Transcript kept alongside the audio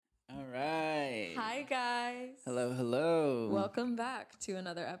Hi, guys. Hello, hello. Welcome back to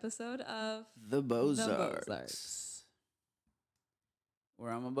another episode of The Bozarks.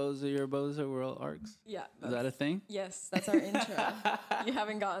 Where I'm a bozo, you're a bozo, we're all arcs. Yeah. Is that a thing? Yes, that's our intro. You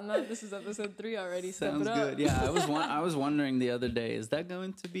haven't gotten that? This is episode 3 already. Sounds Step it up. good. Yeah, I was wondering the other day, is that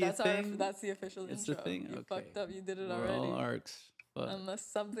going to be a thing? That's the official It's intro. the thing? You Okay. fucked up. You did it We're already. all arcs. But Unless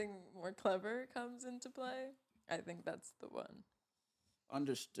something more clever comes into play, I think that's the one.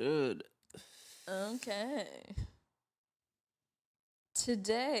 understood. Okay.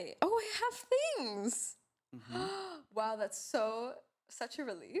 Today, I have things. Mhm. Wow, that's such a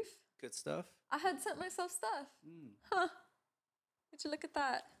relief. Good stuff. I had sent myself stuff. Mm. Huh. Would you look at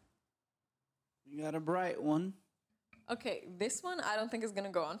that? You got a bright one. Okay, this one I don't think is going to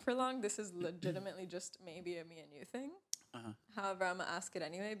go on for long. This is legitimately just maybe a me and you thing. Uh-huh. However, I'm going to ask it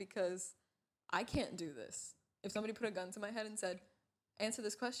anyway because I can't do this. If somebody put a gun to my head and said, answer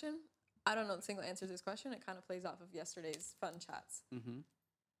this question, I don't know the single answer to this question. It kind of plays off of yesterday's fun chats. Mm-hmm.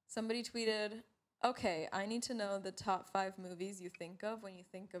 Somebody tweeted, okay, I need to know the top 5 movies you think of when you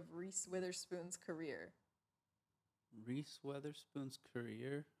think of Reese Witherspoon's career. Reese Witherspoon's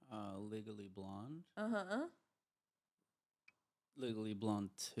career, Legally Blonde. Uh-huh. Legally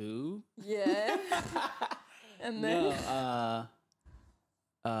Blonde 2. Yeah. And then...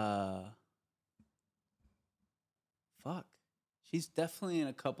 Fuck. She's definitely in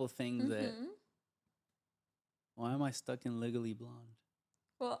a couple things that... Why am I stuck in Legally Blonde?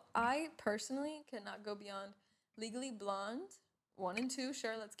 Well, I personally cannot go beyond Legally Blonde, 1 and 2.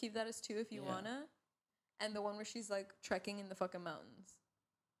 Sure, let's keep that as 2 if you wanna. And the one where she's like trekking in the fucking mountains.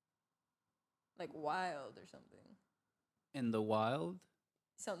 Like Wild or something. In the Wild?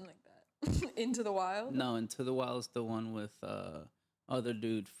 Something like that. Into the Wild? No, Into the Wild is the one with other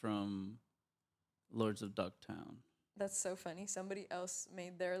dude from Lords of Ducktown. That's so funny. Somebody else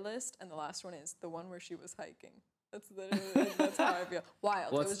made their list, and the last one is the one where she was hiking. That's literally, that's how I feel.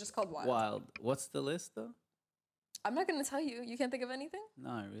 Wild. It was just called Wild. Wild. What's the list, though? I'm not going to tell you. You can't think of anything? No,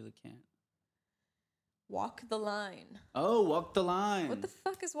 I really can't. Walk the Line. Oh, Walk the Line. What the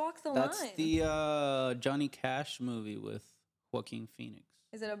fuck is Walk the That's Line? the Johnny Cash movie with Joaquin Phoenix.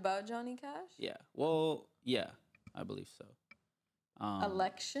 Is it about Johnny Cash? Yeah. Well, yeah, I believe so.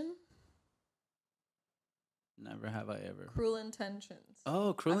 Election? Never have I ever. Cruel Intentions.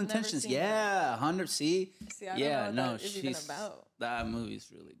 Oh, Cruel I've never Intentions. seen Yeah, that. 100. See, See, I yeah, don't know no, what that is even about. That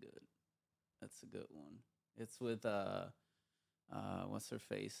movie's really good. That's a good one. It's with what's her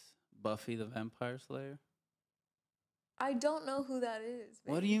face? Buffy the Vampire Slayer. I don't know who that is.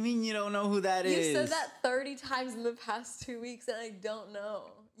 Baby. What do you mean you don't know who that is? You said that 30 times in the past 2 weeks, and I don't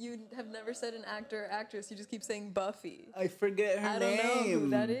know. You have never said an actor or actress. You just keep saying Buffy. I forget her name. I don't know who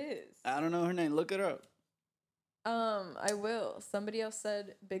that is. I don't know her name. Look it up. I will. Somebody else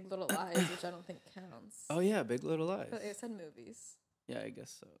said Big Little Lies, which I don't think counts. Oh yeah, Big Little Lies. But it said movies. Yeah, I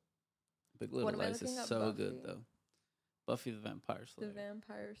guess so. Big Little What am I Lies looking is up? so Buffy? good though. Buffy the Vampire Slayer. The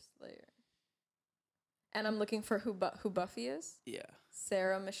Vampire Slayer. And I'm looking for who Buffy is. Yeah.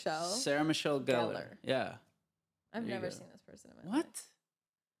 Sarah Michelle Gellar. Yeah. I've There you never go. seen this person in my life. What?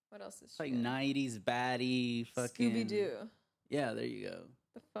 What else is It's she like in? 90s baddie fucking Scooby-Doo. Yeah, there you go.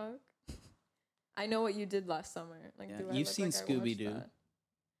 The fuck? I know what you did last summer. Like, Yeah, do I you've look seen like I watched Scooby-Doo. that?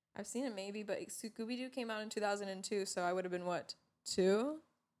 I've seen it maybe, but Scooby-Doo came out in 2002, so I would have been what, 2?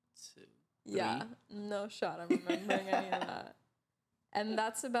 2. Yeah, no shot. I'm remembering any of that. And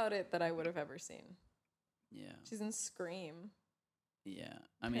that's about it that I would have ever seen. Yeah. She's in Scream. Yeah.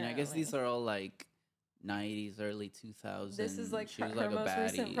 I mean, I guess these are all like 90s, early 2000s. This is like she her, was like her a most baddie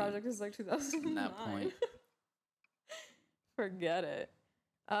recent project is like 2009. at that point. Forget it.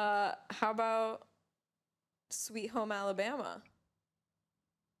 How about Sweet Home Alabama?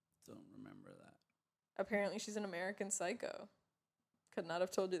 Don't remember that. Apparently she's an American Psycho. Could not have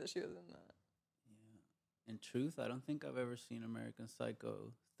told you that she was in that. Yeah. In truth, I don't think I've ever seen American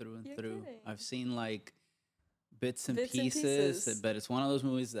Psycho through and You're through. kidding. I've seen like bits and Bits and pieces, pieces. but it's one of those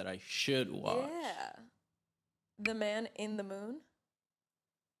movies that I should watch. Yeah. The Man in the Moon.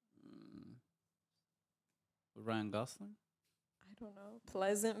 With Ryan Gosling? I don't know.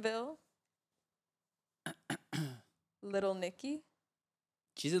 Pleasantville. Little Nicky.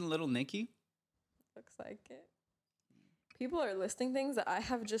 She's in Little Nicky? Looks like it. People are listing things that I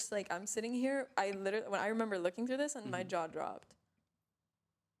have just like, I'm sitting here. When I remember looking through this and my jaw dropped.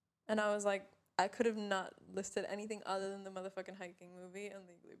 And I was like, I could have not listed anything other than the motherfucking hiking movie and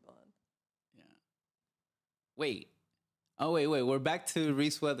Legally Blonde. Yeah. Wait. Oh, wait. We're back to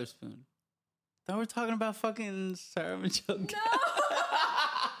Reese Witherspoon. Thought we were talking about fucking Sarah Michelle Gellar.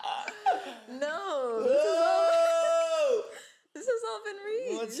 No! No! This has all been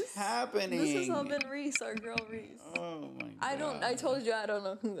Reese. What's happening? This has all been Reese, our girl Reese. Oh my god. I told you I don't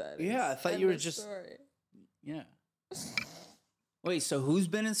know who that is. Yeah, I thought you were just. Story. Yeah. Wait, so who's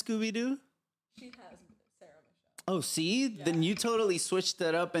been in Scooby Doo? She has Sarah Michelle. Oh, see? Yeah. Then you totally switched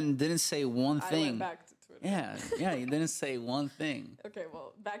that up and didn't say one thing. I went back to Twitter. Yeah, you didn't say one thing. Okay,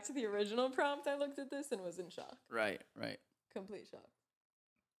 well, back to the original prompt. I looked at this and was in shock. Right. Complete shock.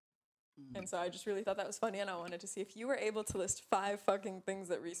 And so I just really thought that was funny, and I wanted to see if you were able to list 5 fucking things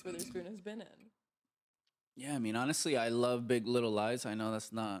that Reese Witherspoon has been in. Yeah, I mean, honestly, I love Big Little Lies. I know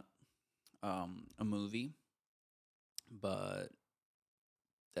that's not a movie, but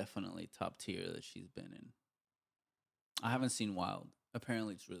definitely top tier that she's been in. I haven't seen Wild.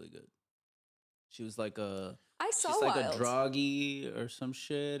 Apparently, it's really good. She was like a... She's like Wild. a druggie or some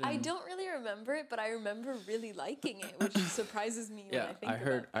shit. I don't really remember it, but I remember really liking it, which surprises me when I think about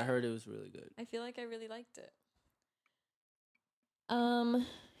it. I heard it was really good. I feel like I really liked it.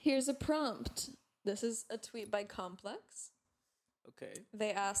 Here's a prompt. This is a tweet by Complex. Okay.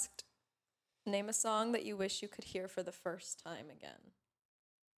 They asked, name a song that you wish you could hear for the first time again.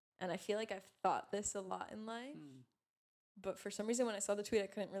 And I feel like I've thought this a lot in life. But for some reason, when I saw the tweet, I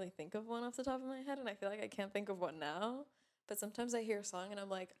couldn't really think of one off the top of my head. And I feel like I can't think of one now. But sometimes I hear a song and I'm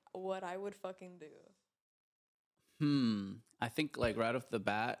like, what I would fucking do. I think like right off the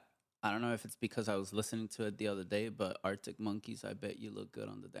bat, I don't know if it's because I was listening to it the other day, but Arctic Monkeys, I Bet You Look Good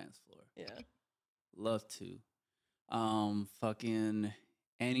on the Dance Floor. Yeah. Love to. Fucking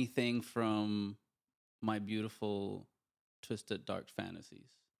anything from My Beautiful Twisted Dark Fantasies.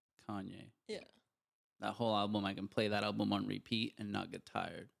 Kanye. Yeah. That whole album, I can play that album on repeat and not get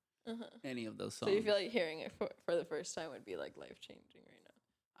tired. Any of those songs. So you feel like hearing it for the first time would be like life-changing right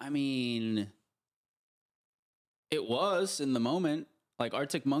now? I mean, it was in the moment. Like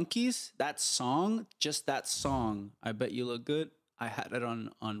Arctic Monkeys, that song, just that song, I Bet You Look Good. I had it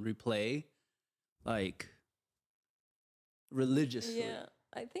on replay, like religiously. Yeah.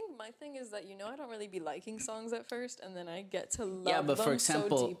 I think my thing is that, I don't really be liking songs at first, and then I get to love but them so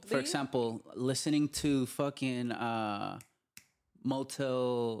deeply. for example, listening to fucking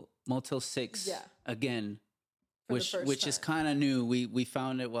Motel 6 again, which is kind of new. We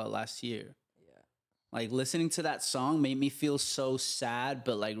found it last year. Yeah. Like listening to that song made me feel so sad,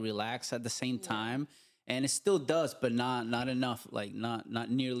 but like relaxed at the same time, and it still does, but not enough. Like not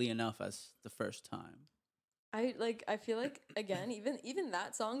nearly enough as the first time. I feel like again, even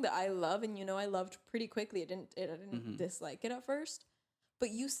that song that I love, and I loved pretty quickly. I didn't dislike it at first,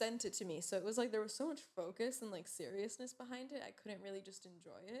 but you sent it to me, so it was like there was so much focus and like seriousness behind it. I couldn't really just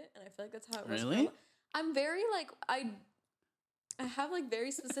enjoy it, and I feel like that's how it was. Really? I'm very like I have like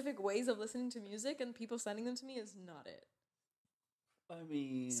very specific ways of listening to music, and people sending them to me is not it. I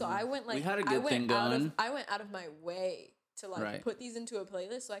mean, so I went like we had a good thing going. I went out of my way to like put these into a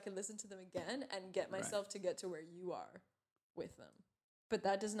playlist so I could listen to them again and get myself to get to where you are with them. But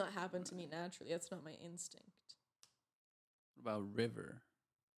that does not happen to me naturally. That's not my instinct. What about River?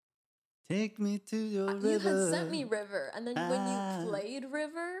 Take me to your river. You had sent me River, and then when you played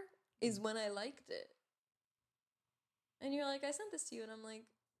River is when I liked it. And you're like, I sent this to you, and I'm like,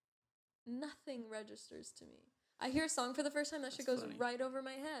 nothing registers to me. I hear a song for the first time, that shit goes right over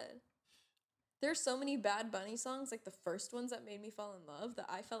my head. There's so many Bad Bunny songs, like the first ones that made me fall in love, that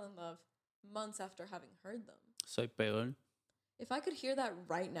I fell in love months after having heard them. Soy Peor. If I could hear that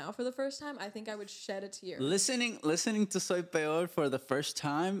right now for the first time, I think I would shed a tear. Listening to Soy Peor for the first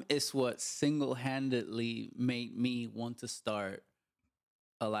time is what single-handedly made me want to start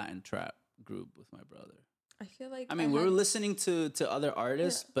a Latin trap group with my brother. I feel like we were listening to other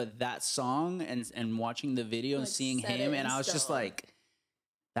artists, but that song and watching the video and seeing him, and I was just like,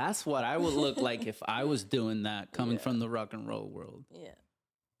 that's what I would look like if I was doing that, coming from the rock and roll world. Yeah.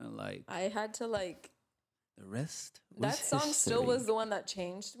 And like, I had to like, the rest was that song history. Still was the one that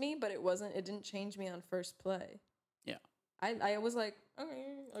changed me, but it didn't change me on first play. Yeah. I was like,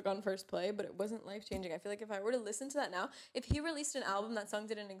 okay, like on first play, but it wasn't life-changing. I feel like if I were to listen to that now, if he released an album, that song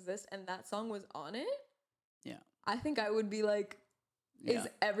didn't exist, and that song was on it, I think I would be like, is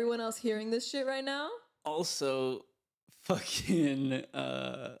everyone else hearing this shit right now? Also, fucking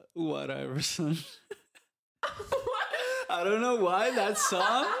What Iverson. I don't know why that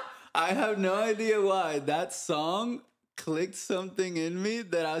song, I have no idea why. That song clicked something in me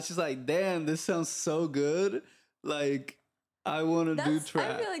that I was just like, damn, this sounds so good. Like, I want to do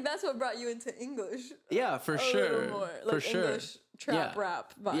trap. I feel like that's what brought you into English. Yeah, for sure. More. Like for sure. English trap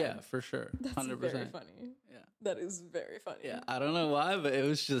rap vibe. Yeah, for sure. That's 100%. Very funny. Yeah. That is very funny. Yeah, I don't know why, but it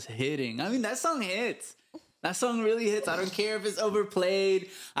was just hitting. I mean, that song hits. That song really hits. I don't care if it's overplayed.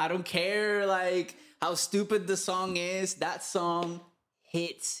 I don't care, like, how stupid the song is. That song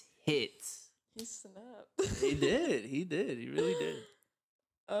hits. He snapped. He did. He really did.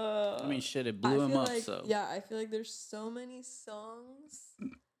 I mean, shit, it blew him up. Like, so yeah, I feel like there's so many songs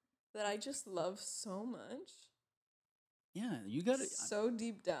that I just love so much. Yeah, you got so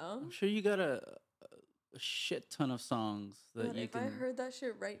deep down. I'm sure you got a shit ton of songs that but you if can. I heard that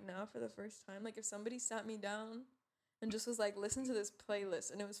shit right now for the first time, like if somebody sat me down and just was like, listen to this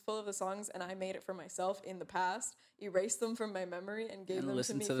playlist, and it was full of the songs, and I made it for myself in the past, erased them from my memory, and gave them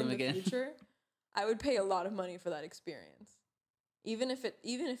to me from the future, I would pay a lot of money for that experience. Even if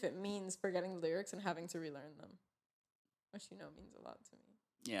it means forgetting lyrics and having to relearn them, which means a lot to me.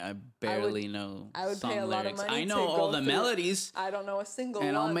 Yeah, I barely know. I would pay a lot of money. I know all the melodies. I don't know a single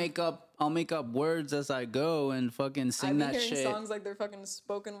and one. I'll make up words as I go and fucking sing that shit. I'm hearing songs like they're fucking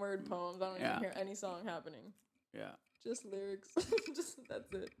spoken word poems. I don't even hear any song happening. Yeah. Just lyrics. Just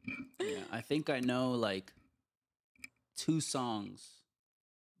that's it. Yeah, I think I know like 2 songs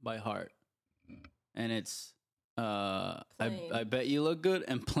by heart, and it's I Bet You Look Good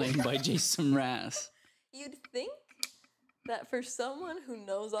and Playing by Jason Mraz. You'd think that for someone who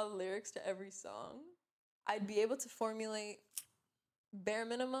knows all the lyrics to every song, I'd be able to formulate bare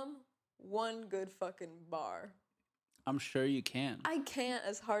minimum 1 good fucking bar. I'm sure you can. I can't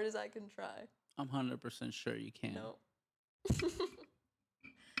as hard as I can try. I'm 100% sure you can. No.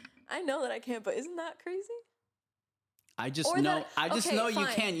 I know that I can't, but isn't that crazy? I just know you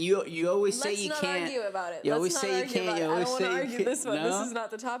can't. You always say you can't. Let's not argue about it. You always say you can't. You always say you can't. I don't want to argue this one. No? This is not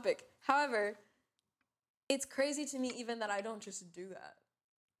the topic. However, it's crazy to me even that I don't just do that.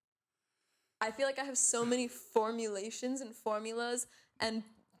 I feel like I have so many formulations and formulas and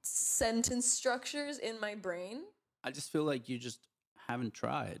sentence structures in my brain. I just feel like you just haven't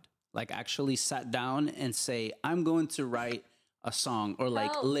tried. Like actually sat down and say, I'm going to write a song or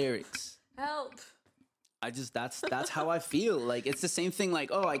like lyrics. Help. That's how I feel. Like it's the same thing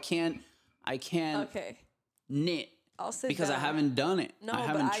like, oh, I can't knit. I'll sit because down. I haven't done it. No, I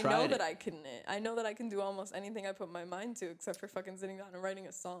haven't but I tried know it. that I can knit. I know that I can do almost anything I put my mind to, except for fucking sitting down and writing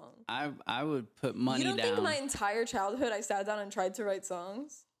a song. I would put money down. You don't think my entire childhood I sat down and tried to write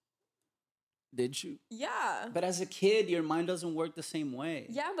songs? Did you? Yeah. But as a kid, your mind doesn't work the same way.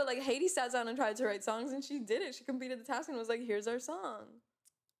 Yeah, but like Haiti sat down and tried to write songs, and she did it. She completed the task and was like, "Here's our song."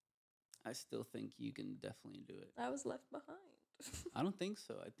 I still think you can definitely do it. I was left behind. I don't think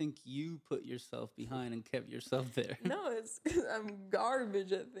so. I think you put yourself behind and kept yourself there. No, it's because I'm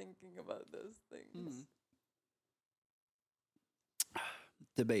garbage at thinking about those things.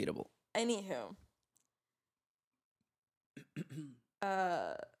 Debatable. Anywho.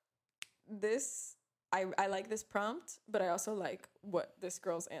 I like this prompt, but I also like what this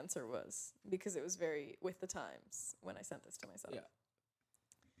girl's answer was because it was very with the times when I sent this to myself. Yeah.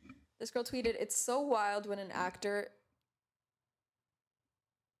 This girl tweeted, "It's so wild when an actor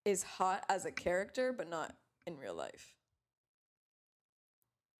is hot as a character, but not in real life."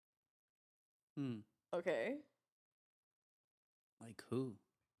 Okay. Like who?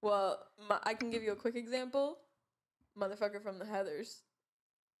 Well, I can give you a quick example. Motherfucker from the Heathers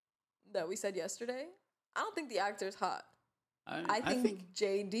that we said yesterday. I don't think the actor's hot. I think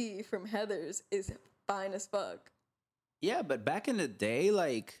JD from Heathers is fine as fuck. Yeah, but back in the day,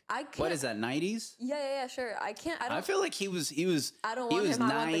 like, what is that, 90s? Yeah, sure. I feel like he was. I don't want him.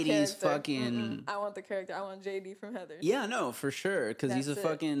 90s fucking. I want the character. I want JD from Heathers. Yeah, no, for sure, because he's a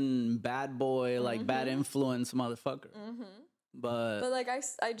fucking bad boy, like bad influence motherfucker. But like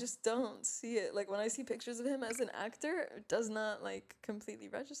I just don't see it. Like when I see pictures of him as an actor, it does not like completely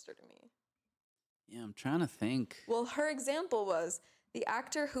register to me. Yeah, I'm trying to think. Well, her example was the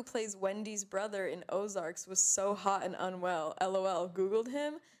actor who plays Wendy's brother in Ozarks was so hot and unwell. LOL. Googled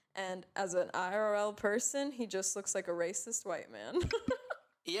him, and as an IRL person, he just looks like a racist white man.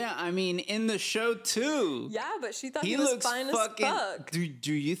 Yeah, I mean, in the show too. Yeah, but she thought he was fine as fuck.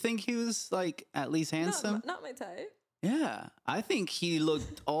 Do you think he was like at least handsome? Not my type. Yeah, I think he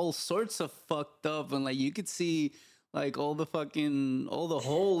looked all sorts of fucked up, and like you could see like all the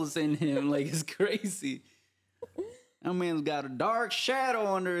holes in him. Like it's crazy. That man's got a dark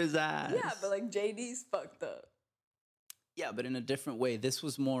shadow under his eyes. Yeah, but like JD's fucked up. Yeah, but in a different way. This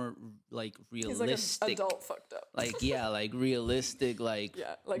was more like realistic. He's like an adult fucked up. Like yeah, like realistic, like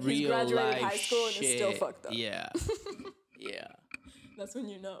yeah, like real he's graduated life high school and shit. is still fucked up. Yeah, yeah. That's when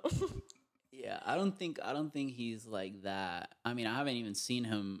you know. Yeah, I don't think he's like that. I mean, I haven't even seen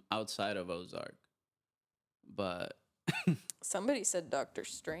him outside of Ozark, but somebody said Doctor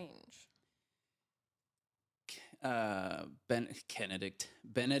Strange. Benedict Cumberbatch.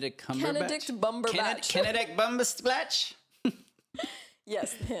 Benedict Cumberbatch.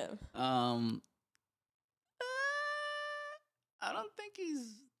 Yes, him. I don't think he's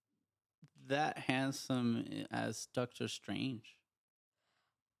that handsome as Doctor Strange.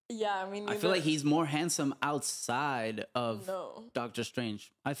 Yeah, I mean, I feel like he's more handsome outside of Doctor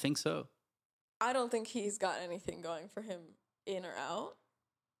Strange. I think so. I don't think he's got anything going for him in or out.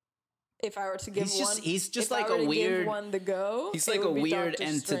 If I were to give he's just like a weird one the go. He's like a weird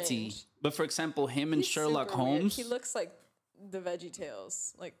entity. Strange. But for example, him and Sherlock Holmes. Weird. He looks like the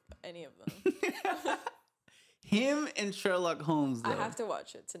VeggieTales, like any of them. Him and Sherlock Holmes, though. I have to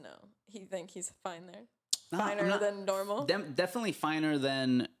watch it to know. Think he's fine there? Finer than normal? Definitely finer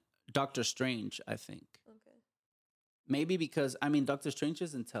than Doctor Strange, I think. Okay. Maybe because, I mean, Doctor Strange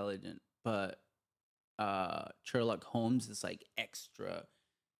is intelligent, but Sherlock Holmes is like extra,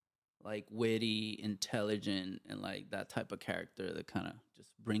 like witty, intelligent, and like that type of character that kind of just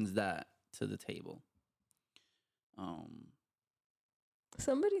brings that to the table.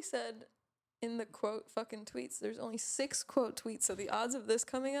 Somebody said in the quote fucking tweets, there's only 6 quote tweets, so the odds of this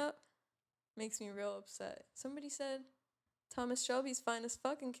coming up makes me real upset. Somebody said Thomas Shelby's fine as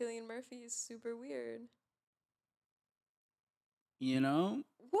fuck and Cillian Murphy is super weird. You know?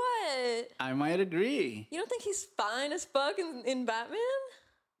 What? I might agree. You don't think he's fine as fuck in Batman?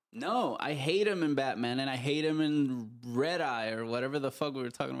 No, I hate him in Batman, and I hate him in Red Eye or whatever the fuck we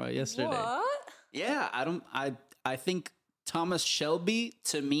were talking about yesterday. What? Yeah, I think Thomas Shelby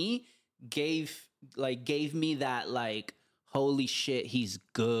to me gave me that like, holy shit, he's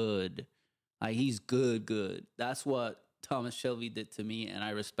good. Like he's good. That's what Thomas Shelby did to me, and I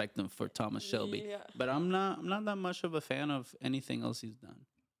respect him for Thomas Shelby. Yeah. But I'm not that much of a fan of anything else he's done.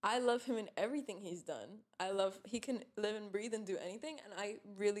 I love him in everything he's done. He can live and breathe and do anything, and I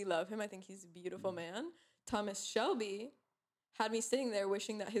really love him. I think he's a beautiful man. Thomas Shelby had me sitting there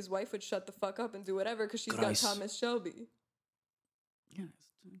wishing that his wife would shut the fuck up and do whatever because she's got Thomas Shelby. Yes.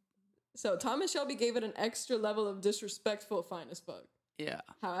 So Thomas Shelby gave it an extra level of disrespectful fine as fuck. Yeah.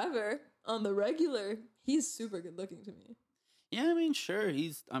 However, on the regular, he's super good looking to me. Yeah, I mean, sure.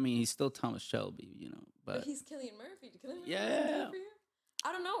 He's still Thomas Shelby, you know. But he's Cillian Murphy. Cillian Murphy do for you?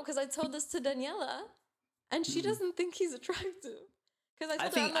 I don't know, because I told this to Daniela, and she doesn't think he's attractive. Because I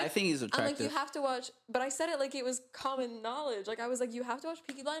think he's attractive. I'm like, you have to watch, but I said it like it was common knowledge. Like I was like, you have to watch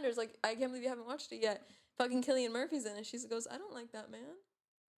Peaky Blinders. Like I can't believe you haven't watched it yet. Fucking Cillian Murphy's in it. She goes, I don't like that man.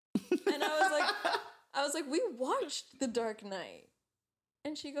 And I was like, we watched The Dark Knight.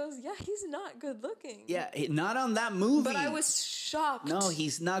 And she goes, yeah, he's not good looking. Yeah, not on that movie. But I was shocked. No,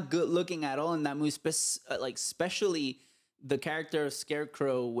 he's not good looking at all in that movie. Especially the character of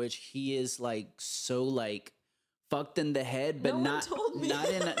Scarecrow, which he is like so like fucked in the head, but not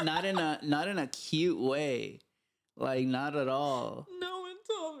in a cute way. Like not at all. No one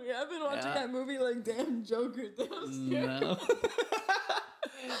told me. I've been watching that movie like damn Joker. No.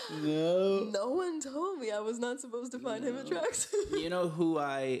 No. No one told me I was not supposed to find him attractive. You know who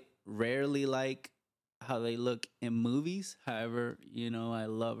I rarely like how they look in movies? However, you know, I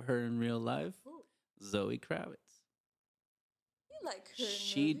love her in real life. Ooh. Zoe Kravitz. You like her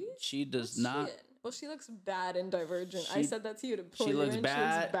in movies? She does not. Well, she looks bad in Divergent. I said that to you to pull she you looks in. Bad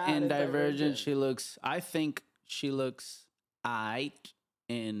she looks bad in Divergent. I think she looks aight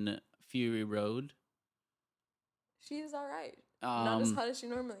in Fury Road. She is all right. Not as hot as she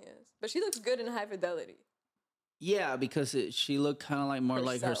normally is. But she looks good in High Fidelity. Yeah, because she looked kind of like more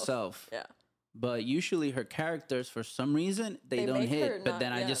like herself. Yeah. But usually her characters, for some reason, they don't hit. But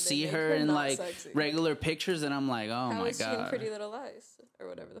then I just see her in like sexy. Regular pictures and I'm like, oh my God. How is she in Pretty Little Lies? Or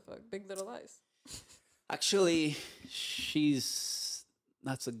whatever the fuck. Big Little Lies. Actually,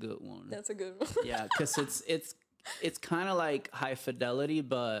 that's a good one. That's a good one. Yeah, because it's kind of like High Fidelity,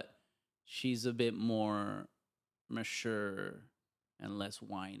 but she's a bit more mature and less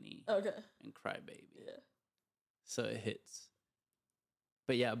whiny. Okay. And crybaby. Yeah. So it hits.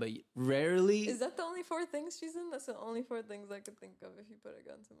 But yeah, but rarely. Is that the only 4 things she's in? That's the only 4 things I could think of if you put a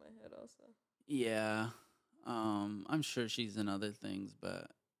gun to my head also. Yeah. I'm sure she's in other things,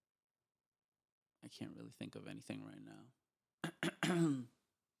 but I can't really think of anything right now.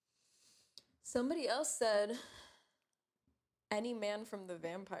 Somebody else said any man from the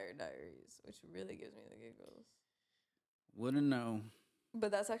Vampire Diaries, which really gives me the giggles. Wouldn't know.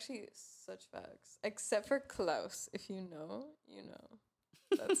 But that's actually such facts. Except for Klaus. If you know, you know.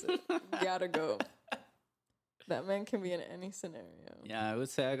 That's it. Gotta go. That man can be in any scenario. Yeah, I would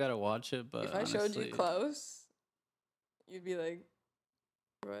say I gotta watch it, but if I showed you Klaus, you'd be like,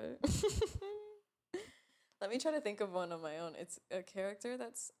 what? Let me try to think of one on my own. It's a character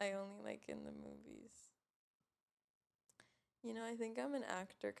I only like in the movies. You know, I think I'm an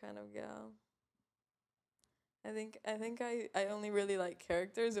actor kind of gal. I think I only really like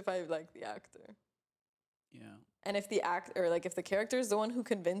characters if I like the actor. Yeah. And if the if the character is the one who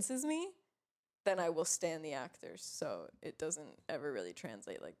convinces me, then I will stan the actors. So it doesn't ever really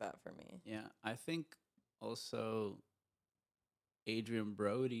translate like that for me. Yeah, I think also Adrian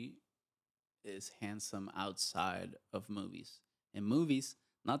Brody is handsome outside of movies. In movies,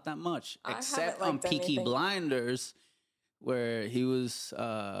 not that much, except on Peaky Blinders, where he was,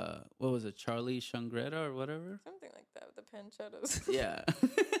 what was it, Charlie Shungretta or whatever? Something like that with the pancettas. Yeah.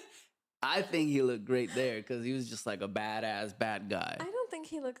 I think he looked great there because he was just like a badass bad guy. I don't think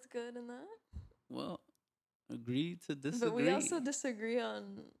he looked good in that. Well, agree to disagree. But we also disagree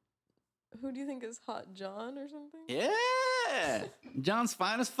on who do you think is hot, John or something? Yeah. John's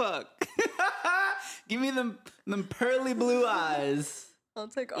fine as fuck. Give me them pearly blue eyes. I'll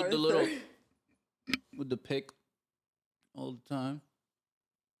take with Arthur. With the pick all the time.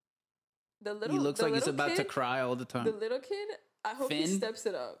 He looks like he's about to cry all the time. The little kid, I hope he steps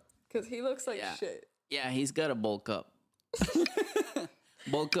it up. Because he looks like shit. Yeah, he's got to bulk up.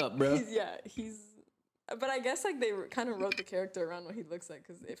 Bulk up, bro. But I guess like they kind of wrote the character around what he looks like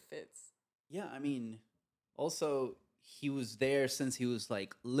because it fits. Yeah, I mean, also, he was there since he was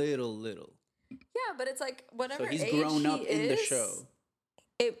like little. Yeah, but it's like whatever age he is. So he's grown up in the show.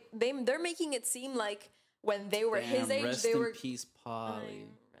 They're making it seem like when they were his age, they were... Rest in peace, Polly.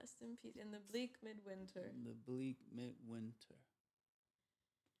 Rest in peace. In the bleak midwinter.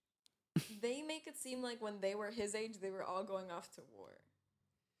 They make it seem like when they were his age, they were all going off to war.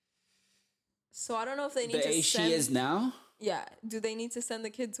 So I don't know if they need to send... The age she is now? Yeah. Do they need to send the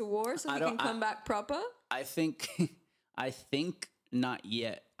kid to war so he can come back proper? I think not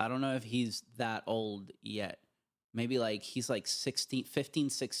yet. I don't know if he's that old yet. Maybe like he's like 15,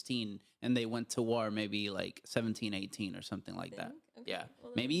 16, and they went to war maybe like 17, 18 or something like that. Okay. Yeah.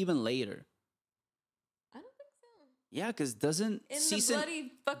 Well, maybe even later. I don't think so. Yeah, because doesn't in the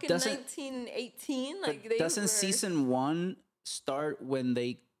bloody fucking 1918, like they doesn't season 1 start when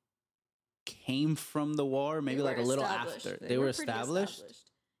they came from the war? Maybe like a little after. They were established.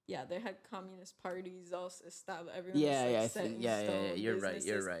 Yeah, they had communist parties all established. Everyone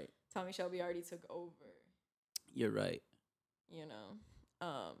You're right. Tommy Shelby already took over. You're right. You know,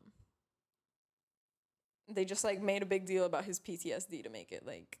 they just like made a big deal about his PTSD to make it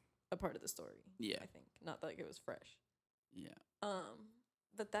like a part of the story. Yeah, I think not that like it was fresh. Yeah.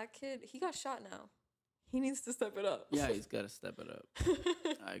 But that kid, he got shot now. He needs to step it up. Yeah, he's got to step it up.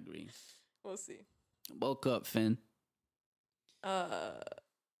 I agree. We'll see. Bulk up, Finn.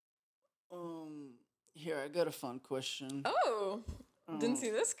 Here, I got a fun question. Oh, didn't see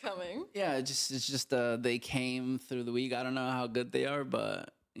this coming. Yeah, it's just they came through the week. I don't know how good they are,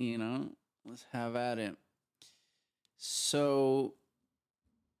 but you know, let's have at it. So,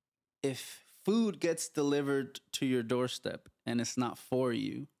 if food gets delivered to your doorstep and it's not for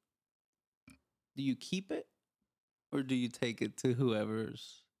you, do you keep it or do you take it to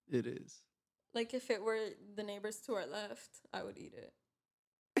whoever's it is? Like if it were the neighbors to our left, I would eat it.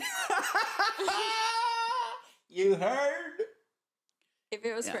 You heard? If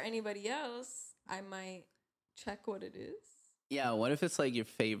it was for anybody else, I might check what it is. Yeah, what if it's like your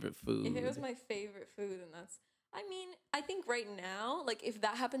favorite food? If it was my favorite food, then that's... I mean, I think right now, like if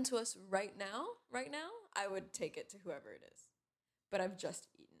that happened to us right now, I would take it to whoever it is. But I've just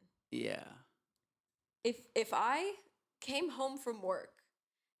eaten. Yeah. If I came home from work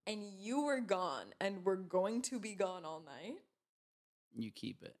and you were gone and were going to be gone all night... You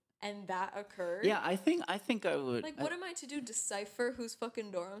keep it. And that occurred. Yeah, I think I would. Like, what am I to do? Decipher whose fucking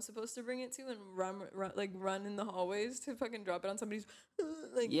door I'm supposed to bring it to and run in the hallways to fucking drop it on somebody's.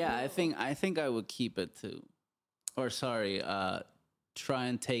 Yeah, no. I think I would keep it too, or sorry, try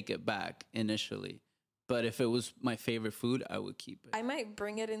and take it back initially. But if it was my favorite food, I would keep it. I might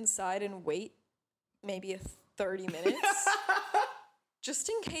bring it inside and wait maybe 30 minutes. Just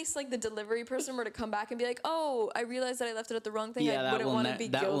in case, like, the delivery person were to come back and be like, oh, I realized that I left it at the wrong thing. Yeah, I wouldn't want to be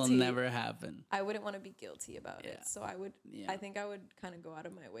guilty. That will never happen. I wouldn't want to be guilty about it. So I would, I think I would kind of go out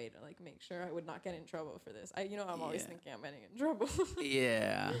of my way to, like, make sure I would not get in trouble for this. I'm always thinking I'm getting in trouble.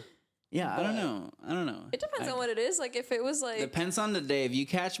 Yeah. Yeah, I don't know. It depends on what it is. Like, if it was, like... Depends on the day. If you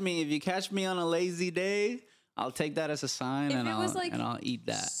catch me on a lazy day, I'll take that as a sign and I'll eat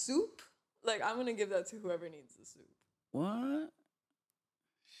that. Soup? Like, I'm going to give that to whoever needs the soup. What?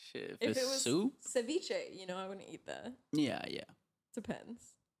 Shit, if it was soup? Ceviche, I wouldn't eat that. Yeah.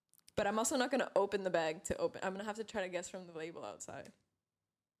 Depends. But I'm also not going to open the bag to open. I'm going to have to try to guess from the label outside.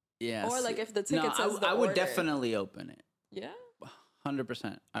 Yeah. Or like if the ticket says the I would order. definitely open it. Yeah?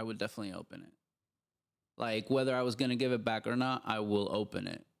 100%. I would definitely open it. Like whether I was going to give it back or not, I will open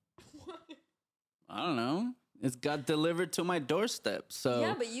it. What? I don't know. It got delivered to my doorstep. So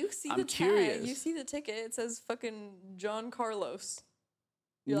yeah, but you see the tag. You see the ticket. It says fucking John Carlos.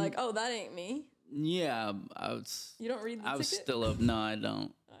 You're like, oh, that ain't me. Yeah, You don't read the ticket? I was still up. No, I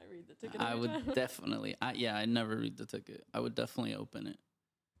don't. I read the ticket. I would definitely. I never read the ticket. I would definitely open it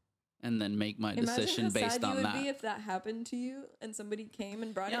and then make my decision based on that. Imagine how sad you would be if that happened to you and somebody came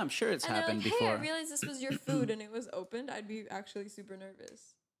and brought it. Yeah, I'm sure it's happened before. Hey, I realized this was your food and it was opened. I'd be actually super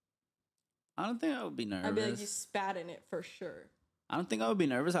nervous. I don't think I would be nervous. I'd be like, you spat in it for sure. I don't think I would be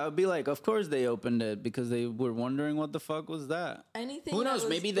nervous. I would be like, of course they opened it because they were wondering what the fuck was that. Anything. Who knows?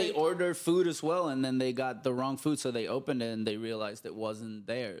 Maybe they ordered food as well and then they got the wrong food, so they opened it and they realized it wasn't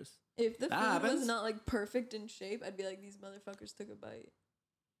theirs. If the food was not like perfect in shape, I'd be like, these motherfuckers took a bite.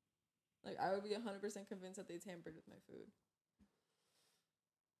 Like, I would be 100% convinced that they tampered with my food.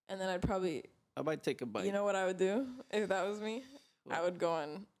 And then I might take a bite. You know what I would do if that was me? What? I would go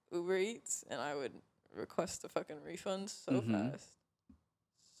on Uber Eats and I would request a fucking refund so fast.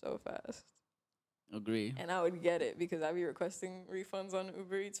 So fast. Agree. And I would get it because I'd be requesting refunds on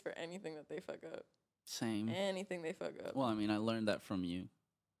Uber Eats for anything that they fuck up. Same. Anything they fuck up. Well, I mean, I learned that from you.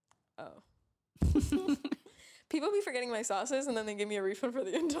 Oh. People be forgetting my sauces and then they give me a refund for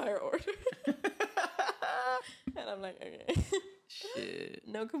the entire order. And I'm like, okay. Shit.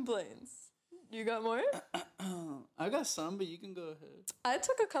 No complaints. You got more? I got some, but you can go ahead. I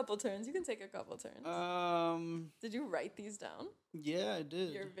took a couple turns. You can take a couple turns. Did you write these down? Yeah, I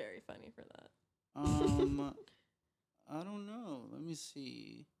did. You're very funny for that. I don't know. Let me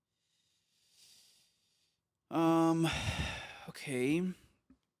see. Okay.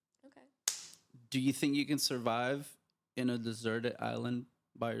 Do you think you can survive in a deserted island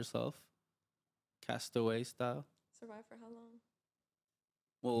by yourself? Castaway style? Survive for how long?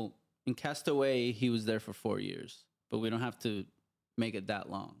 Well, in Castaway, he was there for 4 years, but we don't have to make it that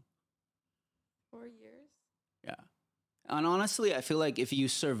long. 4 years? Yeah. And honestly, I feel like if you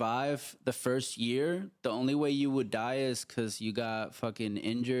survive the first year, the only way you would die is because you got fucking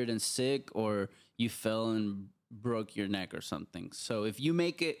injured and sick or you fell and broke your neck or something. So if you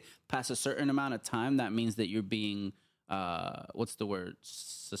make it past a certain amount of time, that means that you're being, what's the word?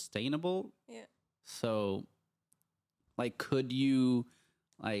 Sustainable? Yeah. So, like, could you,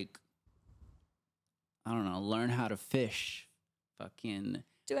 like, I don't know, learn how to fish? Fucking.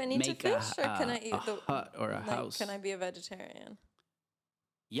 Do I need to fish or can I eat the hut or a house? Can I be a vegetarian?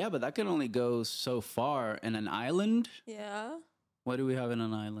 Yeah, but that can only go so far. In an island? Yeah. What do we have in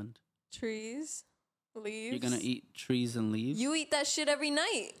an island? Trees, leaves. You're gonna eat trees and leaves? You eat that shit every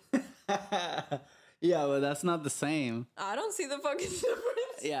night. Yeah, but that's not the same. I don't see the fucking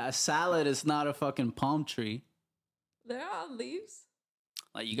difference. Yeah, a salad is not a fucking palm tree. There are leaves.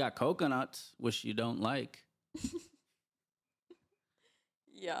 Like, you got coconuts, which you don't like.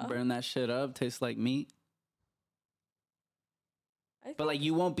 Yeah. Burn that shit up, tastes like meat. But, like,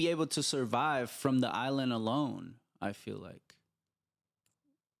 you won't be able to survive from the island alone, I feel like.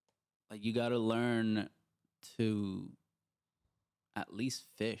 Like, you gotta learn to at least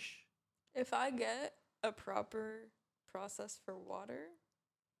fish. If I get a proper process for water,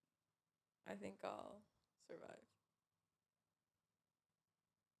 I think I'll survive.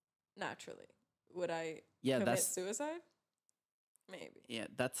 Naturally. Would I commit suicide? Maybe. Yeah,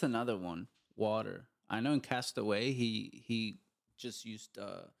 that's another one. Water. I know in Castaway, he just used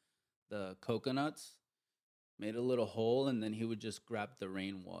the coconuts, made a little hole, and then he would just grab the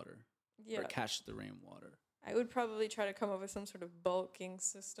rainwater. Yeah. Or catch the rainwater. I would probably try to come up with some sort of bulking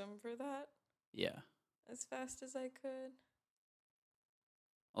system for that. Yeah. As fast as I could.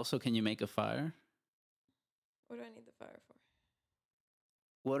 Also, can you make a fire? What do I need the fire for?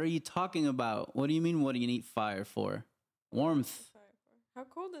 What are you talking about? What do you mean, what do you need fire for? Warmth. How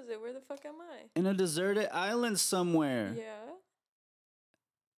cold is it? Where the fuck am I? In a deserted island somewhere. Yeah.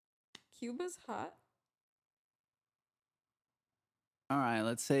 Cuba's hot. All right,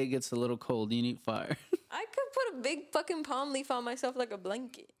 let's say it gets a little cold. You need fire. I could put a big fucking palm leaf on myself like a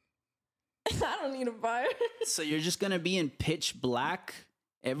blanket. I don't need a fire. So you're just going to be in pitch black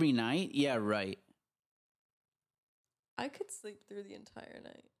every night? Yeah, right. I could sleep through the entire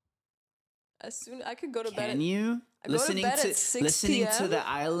night. As soon I could go to bed. Can you? Listening to the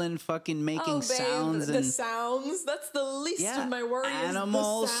island fucking making sounds and the sounds. That's the least of my worries.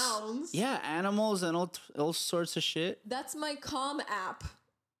 Animals. The sounds. Yeah, animals and all sorts of shit. That's my Calm app.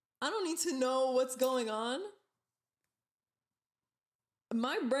 I don't need to know what's going on.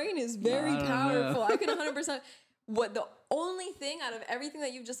 My brain is very powerful. I can 100%. What the only thing out of everything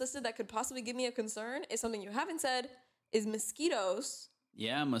that you've just listed that could possibly give me a concern is something you haven't said is mosquitoes.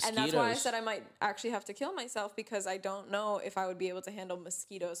 Yeah, mosquitoes. And that's why I said I might actually have to kill myself because I don't know if I would be able to handle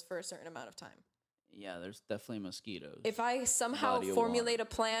mosquitoes for a certain amount of time. Yeah, there's definitely mosquitoes. If I somehow formulate a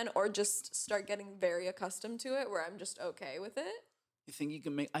plan or just start getting very accustomed to it, where I'm just okay with it. You think you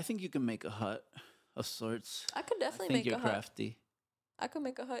can make? I think you can make a hut of sorts. I could definitely make a hut. I think you're crafty. I could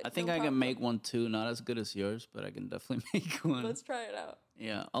make a hut. I think I can make one too. Not as good as yours, but I can definitely make one. Let's try it out.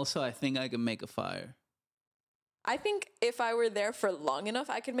 Yeah. Also, I think I can make a fire. I think if I were there for long enough,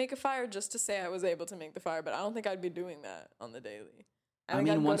 I could make a fire just to say I was able to make the fire. But I don't think I'd be doing that on the daily. I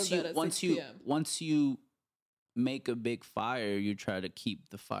mean, once you make a big fire, you try to keep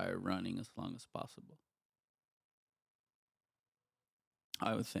the fire running as long as possible.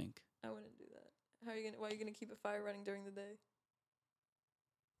 I would think. I wouldn't do that. Why are you gonna keep a fire running during the day?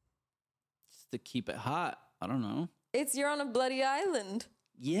 Just to keep it hot. I don't know. You're on a bloody island.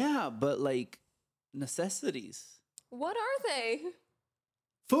 Yeah, but like necessities. What are they?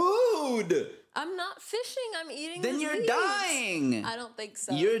 Food. I'm not fishing. I'm eating. Then you're dying. I don't think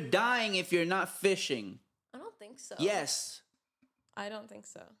so. You're dying if you're not fishing. I don't think so. Yes. I don't think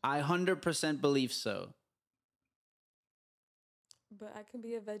so. I 100% believe so. But I can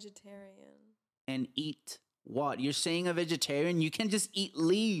be a vegetarian. And eat what? You're saying a vegetarian? You can just eat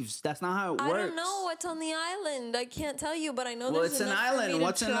leaves. That's not how it works. I don't know what's on the island. I can't tell you, but I know well, there's it's an island.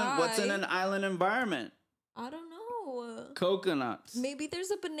 What's in an island environment? I don't know. Coconuts. Maybe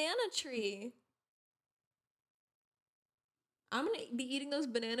there's a banana tree. I'm going to be eating those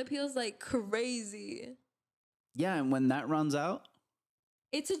banana peels like crazy. Yeah, and when that runs out?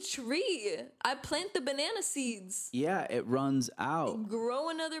 It's a tree. I plant the banana seeds. Yeah, it runs out. Grow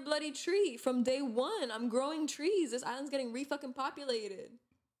another bloody tree. From day one, I'm growing trees. This island's getting re-fucking populated.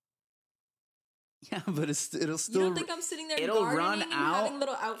 Yeah, but it'll still... You don't think I'm sitting there gardening and having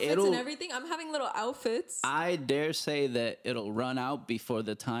little outfits and everything? I'm having little outfits. I dare say that it'll run out before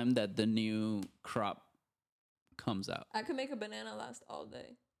the time that the new crop comes out. I could make a banana last all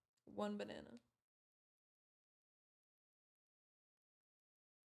day. One banana.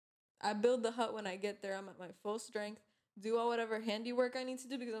 I build the hut when I get there. I'm at my full strength. Do all whatever handiwork I need to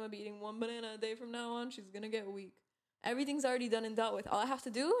do because I'm going to be eating one banana a day from now on. She's going to get weak. Everything's already done and dealt with. All I have to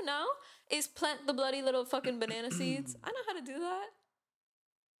do now is plant the bloody little fucking banana seeds. I know how to do that.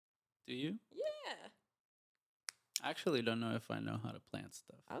 Do you? Yeah. I actually don't know if I know how to plant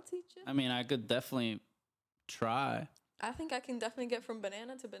stuff. I'll teach you. I mean, I could definitely try. I think I can definitely get from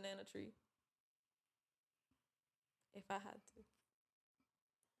banana to banana tree. If I had to.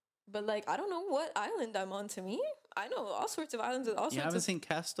 But, like, I don't know what island I'm on to me. I know all sorts of islands with all sorts of... You haven't seen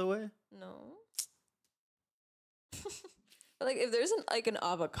Castaway? No. But, like, if there's an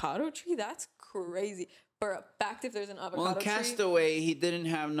avocado tree, that's crazy. For a fact, if there's an avocado tree... Well, in Castaway, he didn't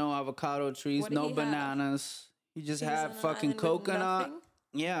have no avocado trees, no bananas. He just had fucking coconut.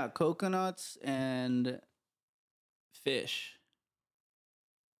 Yeah, coconuts and fish.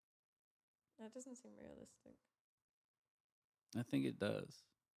 That doesn't seem realistic. I think it does.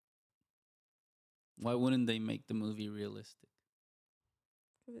 Why wouldn't they make the movie realistic?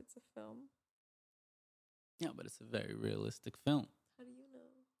 Because it's a film. Yeah, but it's a very realistic film. How do you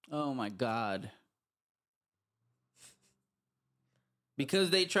know? Oh my God.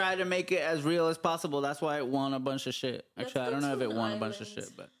 Because they tried to make it as real as possible. That's why it won a bunch of shit. Actually, I don't know if it won a bunch of shit,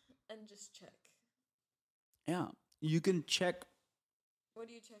 but... And just check. Yeah. You can check... What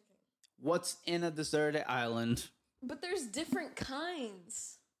are you checking? What's in a deserted island. But there's different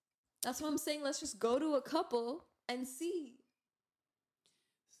kinds. That's what I'm saying. Let's just go to a couple and see.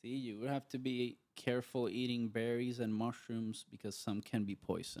 See, you would have to be careful eating berries and mushrooms because some can be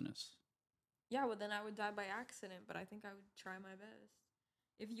poisonous. Yeah, well, then I would die by accident, but I think I would try my best.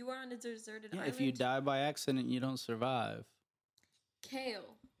 If you are on a deserted island... If you die by accident, you don't survive.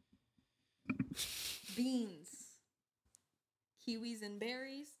 Kale. Beans. Kiwis and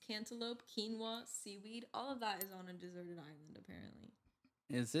berries. Cantaloupe, quinoa, seaweed. All of that is on a deserted island, apparently.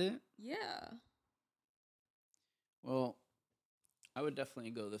 Is it? Yeah. Well, I would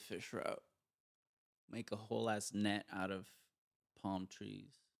definitely go the fish route. Make a whole ass net out of palm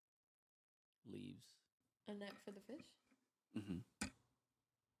trees, leaves. A net for the fish? Mm-hmm. Do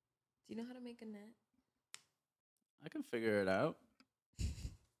you know how to make a net? I can figure it out.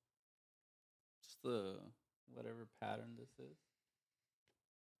 Just the whatever pattern this is.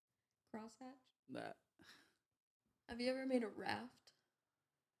 Crosshatch? That. Have you ever made a raft?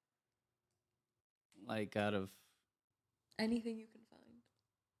 Like out of... Anything you can find.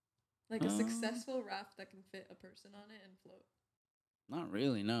 Like a successful raft that can fit a person on it and float. Not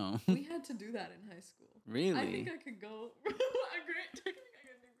really, no. We had to do that in high school. Really? I think I could go. I think I could do great.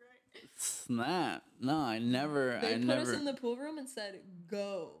 Snap. No, I never. They put us in the pool room and said,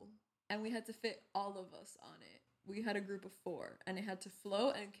 go. And we had to fit all of us on it. we had a group of 4, and it had to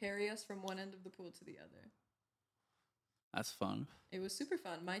float and carry us from one end of the pool to the other. That's fun. It was super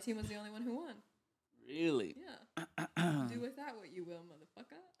fun. My team was the only one who won. Really? Yeah. Do with that what you will,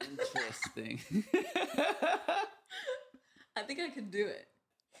 motherfucker. Interesting. I think I could do it.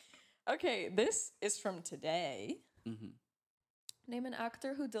 Okay, this is from today. Mm-hmm. Name an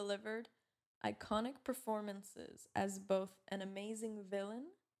actor who delivered iconic performances as both an amazing villain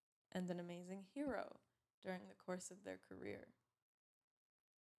and an amazing hero during the course of their career.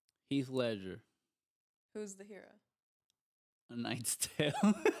 Heath Ledger. Who's the hero? A Knight's Tale.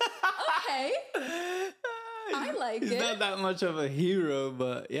 Okay. I like He's it. not that much of a hero,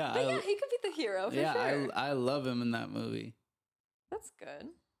 but yeah. But yeah, he could be the hero for sure. I love him in that movie. That's good.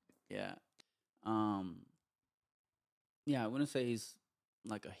 Yeah. Yeah, I wouldn't say he's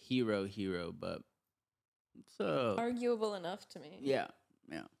like a hero, but so arguable enough to me. Yeah.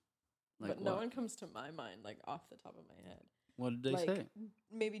 Like but no one comes to my mind, like off the top of my head. What did they say?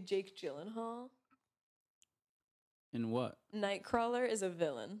 Maybe Jake Gyllenhaal. In what? Nightcrawler is a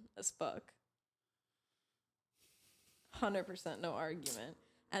villain as fuck. 100% no argument.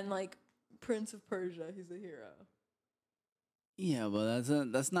 And like Prince of Persia, he's a hero. Yeah, but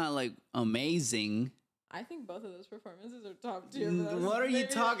that's not like amazing. I think both of those performances are top tier. What are you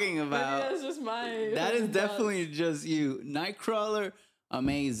talking about? Maybe that's just my. That is definitely just you. Nightcrawler,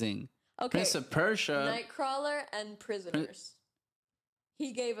 amazing. Okay. Prince of Persia. Nightcrawler and Prisoners.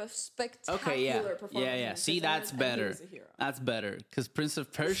 He gave a spectacular performance. Yeah. See, that's better. That's better. Because Prince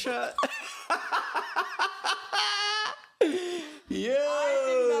of Persia. Yo! I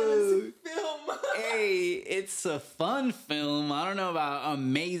think that is a film. Hey, it's a fun film. I don't know about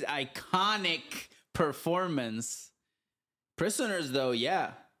amazing, iconic performance. Prisoners, though,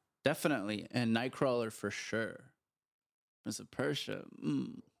 yeah, definitely. And Nightcrawler for sure. Prince of Persia.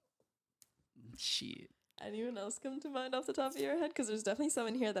 Shit. Anyone else come to mind off the top of your head? Because there's definitely some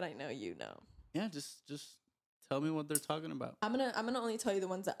in here that I know you know. Yeah, just tell me what they're talking about. I'm gonna only tell you the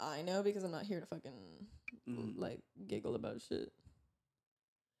ones that I know because I'm not here to fucking like giggle about shit.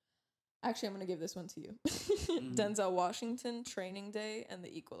 Actually, I'm gonna give this one to you. Denzel Washington, Training Day, and The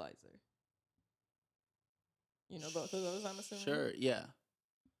Equalizer. You know both of those, I'm assuming. Sure, yeah.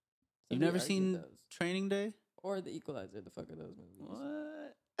 You've never seen those. Training Day or The Equalizer? The fuck are those movies?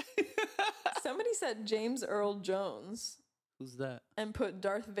 What? Somebody said James Earl Jones. Who's that? And put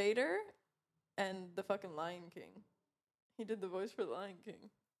Darth Vader and the fucking Lion King. He did the voice for the Lion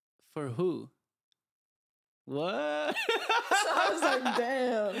King. For who? What? So I was like,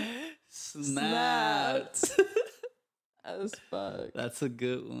 damn. Snapped. As fuck. That's a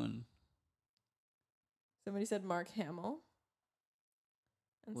good one. Somebody said Mark Hamill.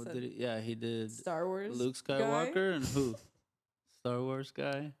 And what did he? Yeah, he did. Star Wars. Luke Skywalker and who? Star Wars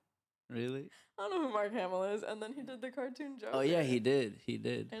guy. Really? I don't know who Mark Hamill is. And then he did the cartoon Joker. Oh, yeah, he did. He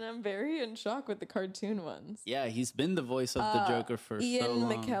did. And I'm very in shock with the cartoon ones. Yeah, he's been the voice of the Joker for Ian so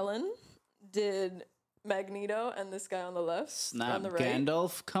long. McKellen did Magneto and this guy on the left. Snap, on the right.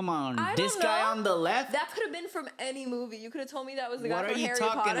 Gandalf. Come on. This guy on the left? That could have been from any movie. You could have told me that was the guy from Harry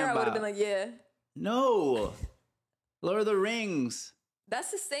Potter. About? I would have been like, yeah. No. Lord of the Rings. That's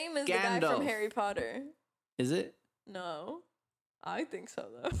the same as Gandalf. The guy from Harry Potter. Is it? No. I think so,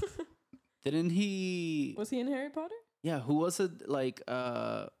 though. Didn't he... Was he in Harry Potter? Yeah, who was it? Like,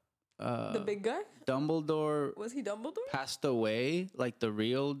 the big guy? Dumbledore. Was he Dumbledore? Passed away, like the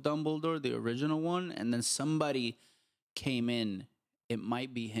real Dumbledore, the original one, and then somebody came in. It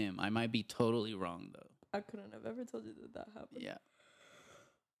might be him. I might be totally wrong, though. I couldn't have ever told you that happened. Yeah.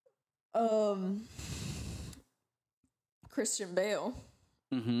 Christian Bale.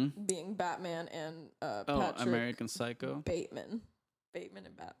 Mm-hmm. Being Batman and Patrick American Psycho. Bateman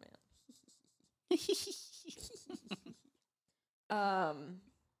and Batman.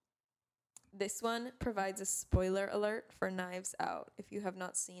 This one provides a spoiler alert for Knives Out. If you have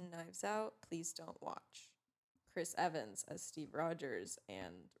not seen Knives Out, please don't watch. Chris Evans as Steve Rogers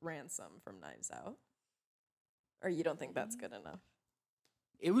and Ransom from Knives Out. Or you don't think that's good enough?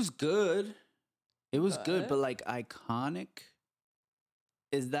 It was good. It was good, but like iconic.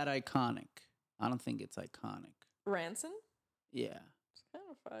 Is that iconic? I don't think it's iconic. Ransom? Yeah. It's kind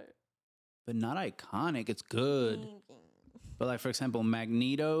of fire. But not iconic. It's good. But like, for example,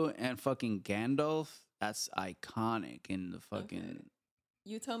 Magneto and fucking Gandalf, that's iconic in the fucking... Okay.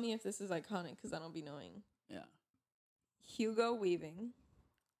 You tell me if this is iconic, because I don't be knowing. Yeah. Hugo Weaving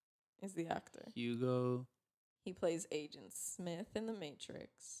is the actor. Hugo. He plays Agent Smith in The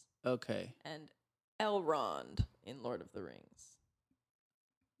Matrix. Okay. And Elrond in Lord of the Rings.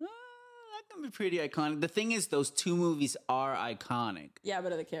 That can be pretty iconic. The thing is, those two movies are iconic. Yeah,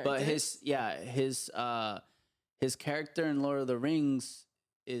 but are the characters? But his character in Lord of the Rings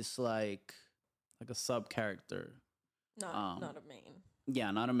is like a sub character. Not a main.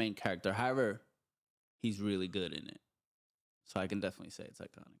 Yeah, not a main character. However, he's really good in it. So I can definitely say it's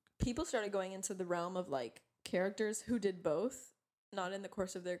iconic. People started going into the realm of like characters who did both, not in the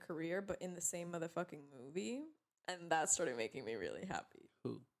course of their career, but in the same motherfucking movie. And that started making me really happy.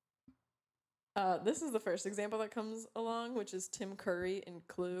 Who? This is the first example that comes along, which is Tim Curry in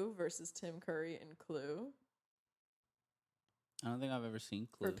Clue versus Tim Curry in Clue. I don't think I've ever seen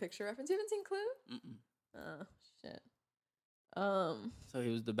Clue. For picture reference, you haven't seen Clue? Mm-mm. Oh shit. So he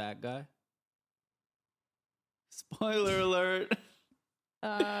was the bad guy. Spoiler alert.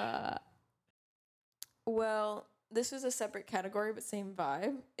 Well, this is a separate category, but same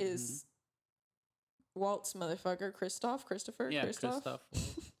vibe. Is Walt's motherfucker Christopher? Yeah, Christoph.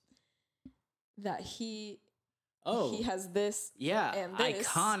 That he has this. Yeah, and this.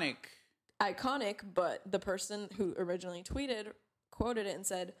 Iconic, but the person who originally quoted it and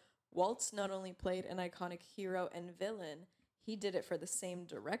said, Waltz not only played an iconic hero and villain, he did it for the same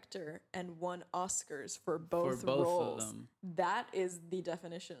director and won Oscars for both roles. Of them. That is the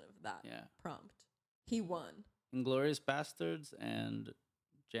definition of that prompt. He won. Inglourious Bastards and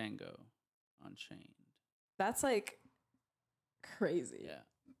Django Unchained. That's like crazy. Yeah.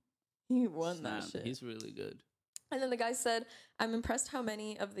 He won that shit. He's really good. And then the guy said, I'm impressed how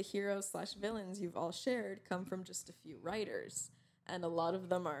many of the heroes/villains you've all shared come from just a few writers. And a lot of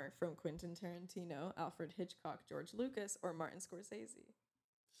them are from Quentin Tarantino, Alfred Hitchcock, George Lucas, or Martin Scorsese.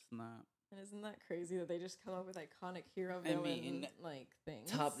 Snap. And isn't that crazy that they just come up with iconic hero-villain things?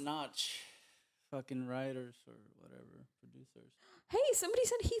 Top-notch fucking writers or whatever, producers. Hey, somebody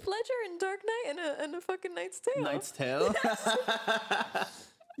said Heath Ledger in Dark Knight and a fucking Knight's Tale. Knight's Tale?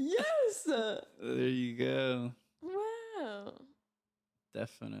 Yes! There you go. Wow.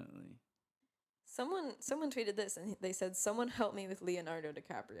 Definitely. Someone tweeted this and they said, someone help me with Leonardo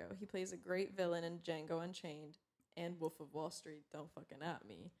DiCaprio. He plays a great villain in Django Unchained and Wolf of Wall Street. Don't fucking at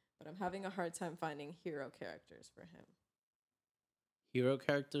me. But I'm having a hard time finding hero characters for him. Hero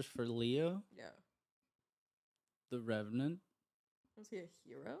characters for Leo? Yeah. The Revenant? Was he a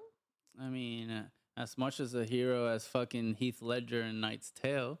hero? I mean, as much as a hero as fucking Heath Ledger in Knight's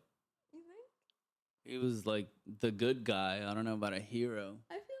Tale. You think? He was like the good guy. I don't know about a hero.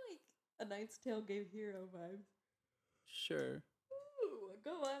 I feel like A Knight's Tale gave hero vibes. Sure. Ooh,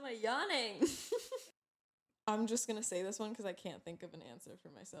 go, why am I yawning? I'm just going to say this one because I can't think of an answer for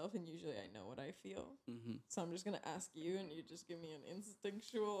myself, and usually I know what I feel. Mm-hmm. So I'm just going to ask you, and you just give me an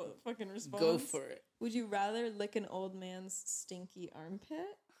instinctual fucking response. Go for it. Would you rather lick an old man's stinky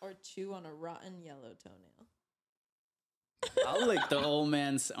armpit or chew on a rotten yellow toenail? I'll lick the old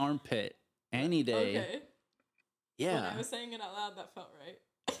man's armpit any day. Okay. Yeah. When I was saying it out loud, that felt right.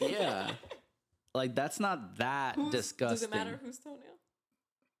 Yeah. Like, that's not that disgusting. Does it matter whose toenail?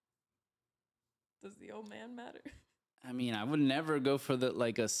 Does the old man matter? I mean, I would never go for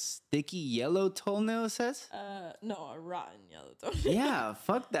a sticky yellow toenail, it says? No, a rotten yellow toenail. Yeah,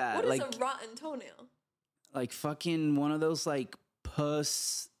 fuck that. What is a rotten toenail? Like fucking one of those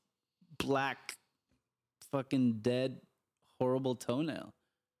puss black fucking dead horrible toenail.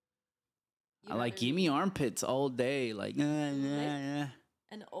 Give me armpits all day. An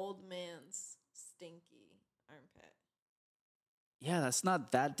old man's stinky armpit. Yeah, that's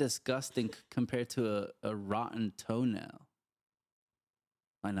not that disgusting compared to a rotten toenail.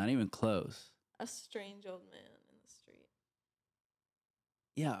 Not even close. A strange old man in the street.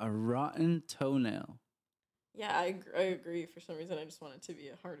 Yeah, a rotten toenail. Yeah, I agree. For some reason, I just want it to be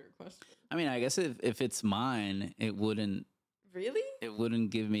a harder question. I mean, I guess if it's mine, it wouldn't. Really? It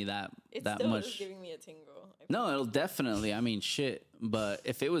wouldn't give me that much. It still is giving me a tingle. No, it'll definitely. I mean, shit. But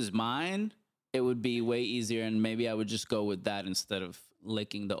if it was mine, it would be way easier, and maybe I would just go with that instead of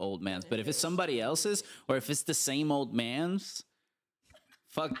licking the old man's. But if it's somebody else's, or if it's the same old man's,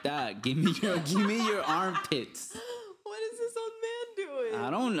 fuck that. Give me your armpits. What is this old man doing? I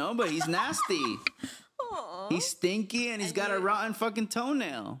don't know, but he's nasty. Aww. He's stinky, and he's got a rotten fucking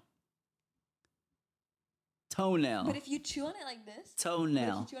toenail. Toenail. But if you chew on it like this,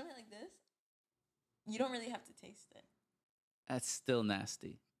 you don't really have to taste it. That's still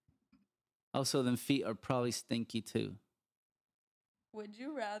nasty. Also, them feet are probably stinky too. Would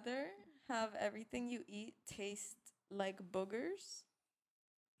you rather have everything you eat taste like boogers?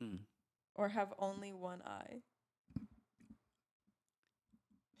 Or have only one eye?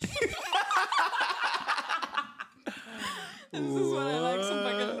 This is when I like some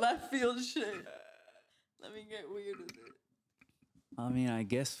fucking left field shit. Let me get weird with it. I mean, I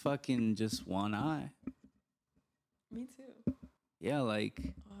guess fucking just one eye. Me too. Yeah,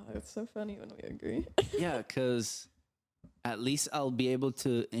 it's so funny when we agree. Yeah, because at least I'll be able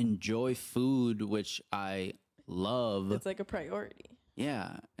to enjoy food, which I love. It's like a priority.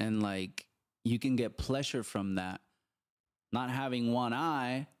 Yeah, and like you can get pleasure from that. Not having one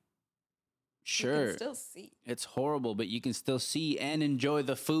eye, sure. You can still see. It's horrible, but you can still see and enjoy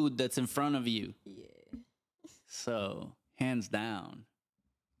the food that's in front of you. Yeah. So, hands down.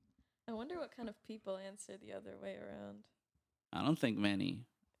 I wonder what kind of people answer the other way around. I don't think many.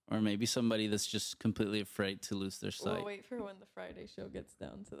 Or maybe somebody that's just completely afraid to lose their sight. We'll wait for when the Friday show gets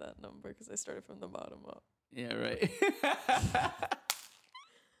down to that number because I started from the bottom up. Yeah, right.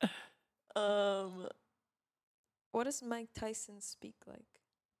 What does Mike Tyson speak like?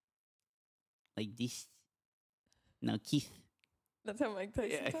 Like this. No, Keith. That's how Mike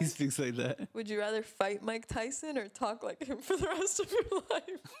Tyson Yeah, talks? he speaks like that. Would you rather fight Mike Tyson or talk like him for the rest of your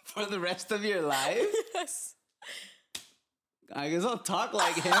life? For the rest of your life? Yes. I guess I'll talk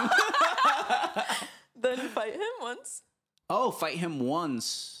like him. Then fight him once. Oh, fight him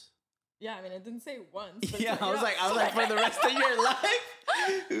once. Yeah, I mean, it didn't say once. Yeah, I was like, for the rest of your life?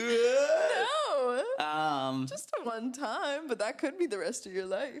 No. Just one time, but that could be the rest of your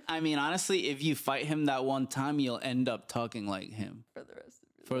life. I mean, honestly, if you fight him that one time, you'll end up talking like him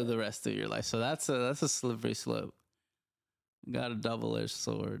For the rest of your life. So that's a slippery slope. You got a double-edged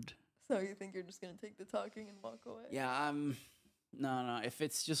sword. So you think you're just gonna take the talking and walk away? Yeah, no. If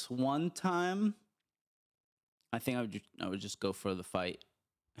it's just one time, I think I would just go for the fight,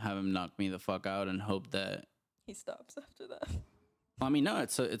 have him knock me the fuck out, and hope that he stops after that. I mean, no,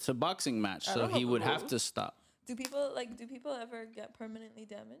 it's a boxing match, so he would have to stop. Do people ever get permanently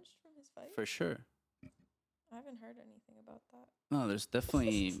damaged from his fight? For sure. I haven't heard anything about that. No, there's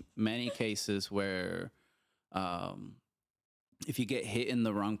definitely many cases where, if you get hit in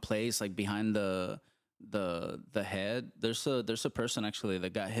the wrong place, like behind the head, there's a person actually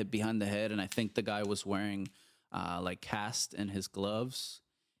that got hit behind the head, and I think the guy was wearing like cast in his gloves,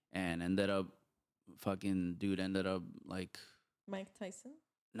 and ended up like. Mike Tyson?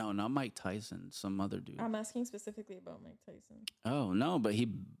 No, not Mike Tyson. Some other dude. I'm asking specifically about Mike Tyson. Oh no, but he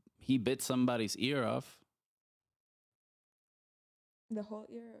bit somebody's ear off. The whole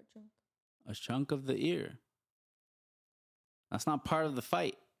ear or a chunk? A chunk of the ear. That's not part of the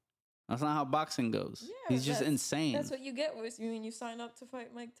fight. That's not how boxing goes. Yeah, he's just insane. That's what you get when you sign up to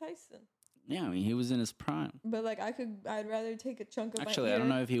fight Mike Tyson. Yeah, I mean, he was in his prime. But like I'd rather take a chunk of my ear. Actually, I don't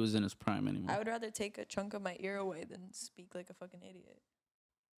know if he was in his prime anymore. I would rather take a chunk of my ear away than speak like a fucking idiot.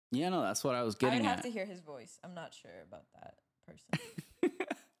 Yeah, no, that's what I was getting at. I'd have to hear his voice. I'm not sure about that person.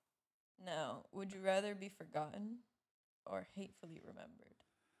 Now, would you rather be forgotten or hatefully remembered?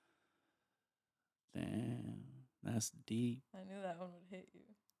 Damn, that's deep. I knew that one would hit you.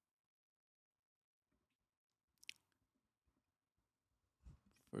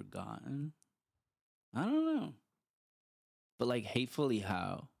 Forgotten? I don't know. But like hatefully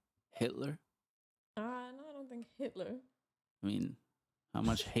how? Hitler? No, I don't think Hitler. I mean, how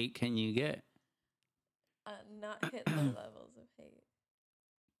much hate can you get? Not Hitler levels of hate.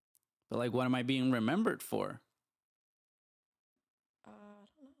 But like, what am I being remembered for? I don't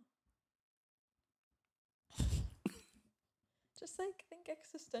know. Just like think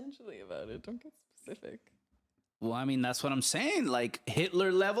existentially about it. Don't get specific. Well, I mean, that's what I'm saying. Like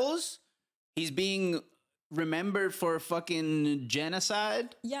Hitler levels, he's being remembered for fucking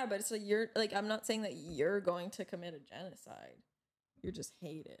genocide. Yeah, but it's like I'm not saying that you're going to commit a genocide. You're just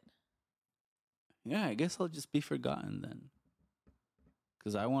hated. Yeah, I guess I'll just be forgotten then.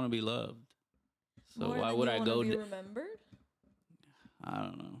 Because I want to be loved. So more why would I go be remembered? I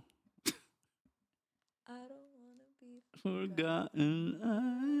don't know. I don't want to be forgotten.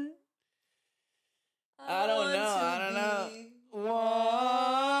 I don't know.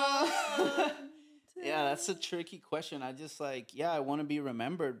 Yeah, that's a tricky question. I just I want to be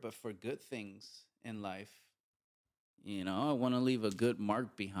remembered, but for good things in life. You know, I want to leave a good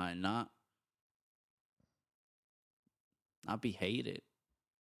mark behind, not be hated.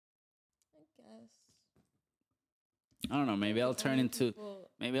 I guess. I don't know. Maybe I'll turn into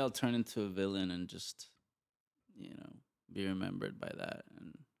a villain and just, be remembered by that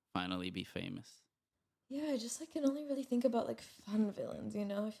and finally be famous. Yeah, I just can only really think about fun villains, you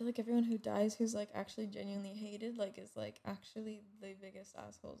know? I feel like everyone who dies who's actually genuinely hated is actually the biggest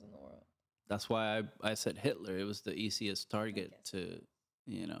assholes in the world. That's why I said Hitler. It was the easiest target to,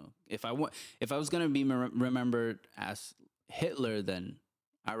 if I was going to be remembered as Hitler, then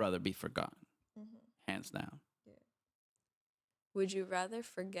I'd rather be forgotten. Mm-hmm. Hands down. Yeah. Would you rather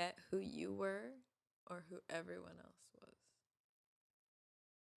forget who you were or who everyone else was?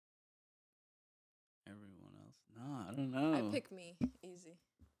 Everyone else? No, I don't know. I pick me. Easy.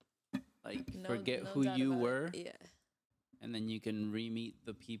 forget who you were. Yeah. And then you can re-meet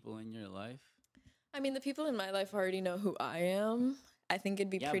the people in your life. I mean, the people in my life already know who I am. I think it'd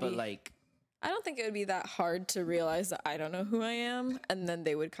be pretty... but like... I don't think it would be that hard to realize that I don't know who I am, and then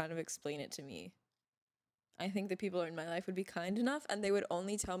they would kind of explain it to me. I think the people in my life would be kind enough, and they would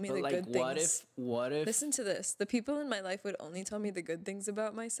only tell me the good things. What if... Listen to this. The people in my life would only tell me the good things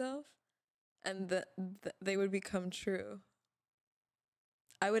about myself, and they would become true.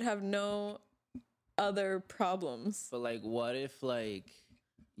 I would have no other problems. But, like, what if, like,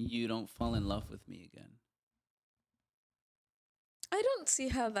 you don't fall in love with me again? I don't see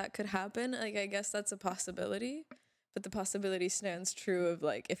how that could happen. Like, I guess that's a possibility, but the possibility stands true of,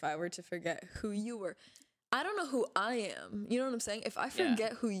 like, if I were to forget who you were. I don't know who I am. You know what I'm saying? If I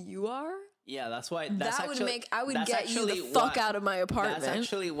forget who you are, yeah, that's why. I would get you the fuck out of my apartment. That's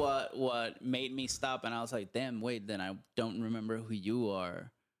actually what made me stop, and I was like, damn, wait, then I don't remember who you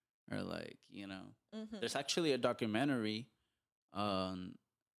are, or like, you know, there's actually a documentary on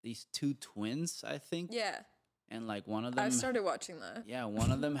these two twins, I think. Yeah. And like one of them, I started watching that. Yeah,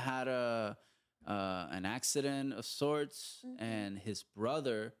 one of them had an accident of sorts, and his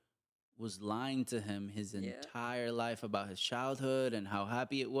brother was lying to him his entire life about his childhood and how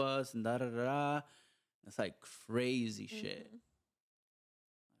happy it was, and da da da da. It's like crazy shit.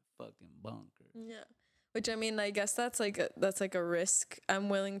 Fucking bonkers. Yeah, which I mean, I guess that's like a risk I'm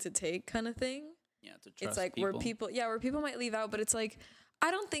willing to take, kind of thing. Yeah, to trust it's like people. where people might leave out, but it's like, I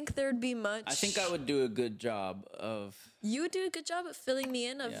don't think there'd be much. I think I would do a good job of... You would do a good job at filling me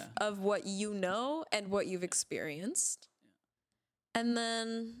in of what you know and what you've experienced. Yeah. And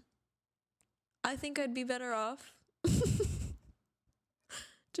then I think I'd be better off.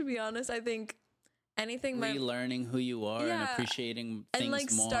 To be honest, I think anything... Relearning who you are and appreciating things more. And like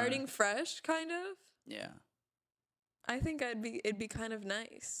starting fresh, kind of. Yeah. I think it'd be kind of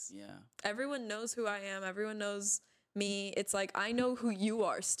nice. Yeah. Everyone knows who I am. Everyone knows... me. It's like, I know who you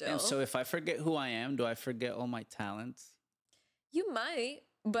are still. And so if I forget who I am, do I forget all my talents? You might,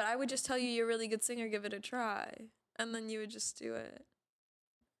 but I would just tell you you're a really good singer, give it a try. And then you would just do it.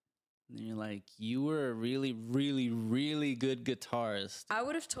 And you're like, you were a really, really, really good guitarist. I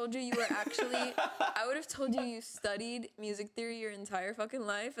would have told you were actually, I would have told you studied music theory your entire fucking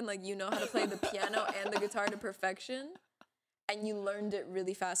life, and like, you know how to play the piano and the guitar to perfection, and you learned it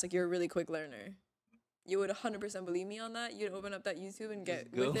really fast, like you're a really quick learner. You would 100% believe me on that. You'd open up that YouTube and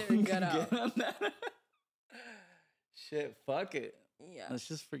get with it or get out. Shit, fuck it. Yeah. Let's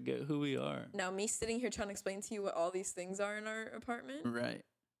just forget who we are. Now, me sitting here trying to explain to you what all these things are in our apartment. Right.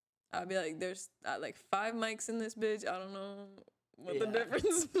 I'd be like, there's like 5 mics in this bitch. I don't know what the difference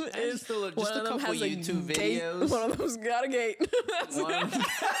is. Just a couple YouTube videos. One of them's got a gate.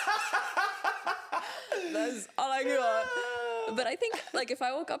 That's all I got. But I think, like, if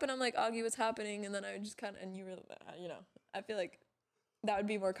I woke up and I'm like, Augie, what's happening? And then I would just kind of, and you were, you know, I feel like that would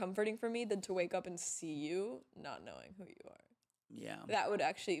be more comforting for me than to wake up and see you not knowing who you are. Yeah. That would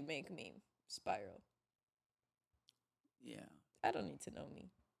actually make me spiral. Yeah. I don't need to know me.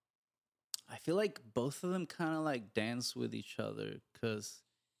 I feel like both of them kind of like dance with each other, because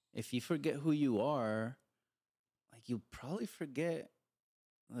if you forget who you are, like, you'll probably forget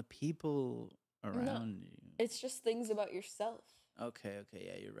the people around you. It's just things about yourself. Okay,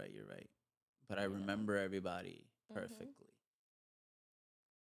 yeah, you're right. But I remember everybody perfectly.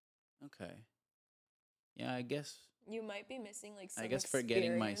 Okay. Yeah, I guess. You might be missing like some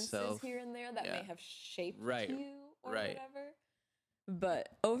forgetting myself here and there that may have shaped you or whatever. But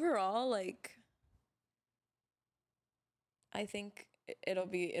overall, like, I think it'll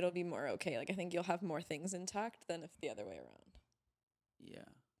be more okay. Like, I think you'll have more things intact than if the other way around. Yeah.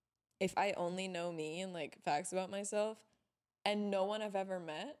 If I only know me and like facts about myself and no one I've ever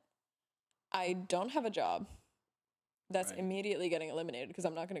met, I don't have a job. That's immediately getting eliminated because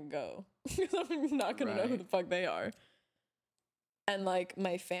I'm not going to go. I'm not going to know who the fuck they are. And like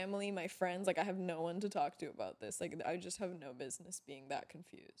my family, my friends, like I have no one to talk to about this. Like I just have no business being that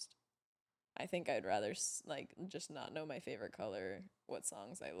confused. I think I'd rather like just not know my favorite color, what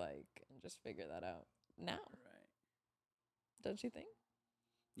songs I like, and just figure that out now. Right. Don't you think?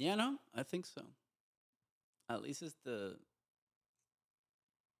 Yeah, no, I think so. At least it's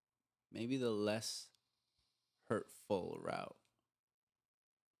maybe the less hurtful route.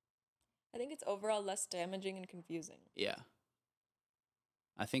 I think it's overall less damaging and confusing. Yeah.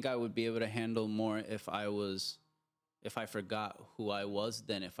 I think I would be able to handle more if I forgot who I was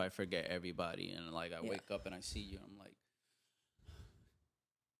than if I forget everybody and like I wake up and I see you, I'm like,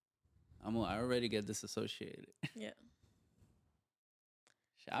 I already get disassociated. Yeah.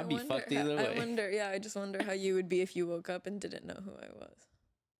 I'd be fucked either way. I just wonder how you would be if you woke up and didn't know who I was.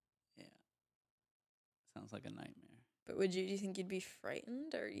 Yeah. sounds like a nightmare. But do you think you'd be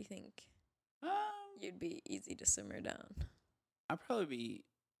frightened, or do you think you'd be easy to simmer down? I'd probably be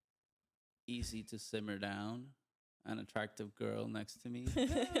easy to simmer down. An attractive girl next to me.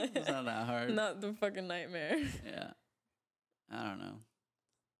 It's not that hard. Not the fucking nightmare. Yeah. I don't know.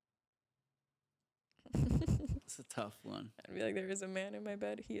 It's a tough one. I'd be like, there is a man in my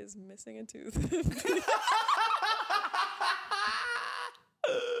bed. He is missing a tooth.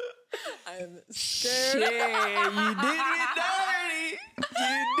 I'm scared. Shit, you did me dirty.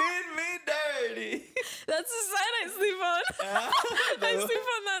 You did me dirty. That's the side I sleep on. I sleep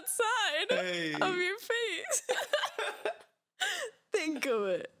on that side of your face. Think of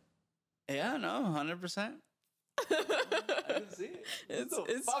it. Yeah, no, 100%. I didn't see it.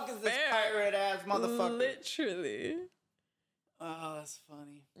 It's fuck is this fair. pirate ass motherfucker? Literally. Oh, that's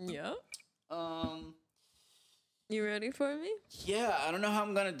funny. Yep. You ready for me? Yeah, I don't know how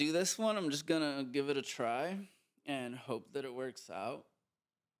I'm gonna do this one. I'm just gonna give it a try and hope that it works out.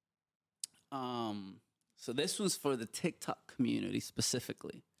 So this was for the TikTok community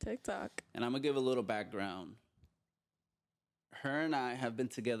specifically. TikTok. And I'm gonna give a little background. Her and I have been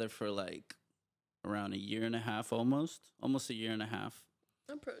together for like around a year and a half, almost a year and a half.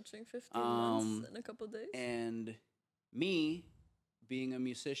 Approaching 15 months in a couple days. And me, being a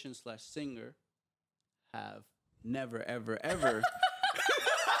musician / singer, have never, ever, ever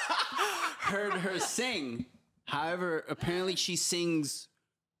heard her sing. However, apparently she sings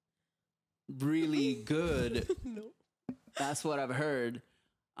really good. No. That's what I've heard.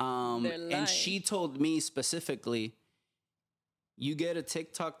 And she told me specifically, you get a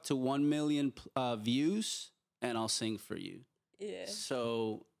TikTok to 1 million views and I'll sing for you. Yeah.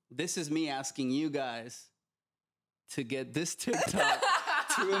 So this is me asking you guys to get this TikTok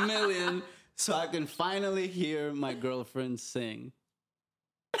to 1 million so I can finally hear my girlfriend sing.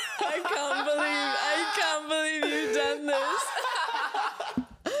 I can't believe you've done this.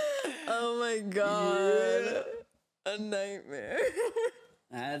 Oh my God. Yeah. A nightmare.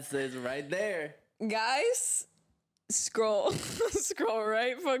 That's it right there. Guys, scroll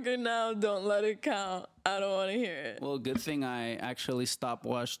right fucking now. Don't let it count. I don't want to hear it. Well, good thing I actually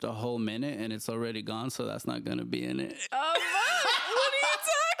stopwatched a whole minute and it's already gone, so that's not going to be in it. Oh, what are you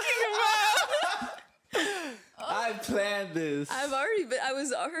talking about? I planned this. I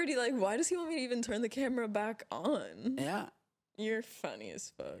was already like, why does he want me to even turn the camera back on? Yeah. You're funny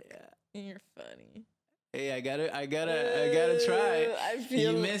as fuck. Yeah. You're funny. Hey, I gotta try.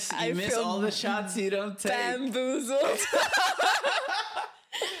 You miss all the shots you don't take. Bamboozled.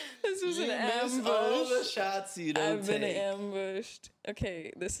 This was an ambush. All the shots you don't I've been ambushed.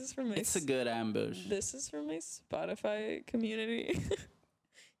 Okay, this is from my. It's a good ambush. This is from my Spotify community.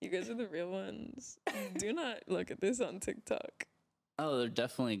 You guys are the real ones. Do not look at this on TikTok. Oh, they're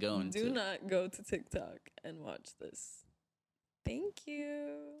definitely going to. Do not go to TikTok and watch this. Thank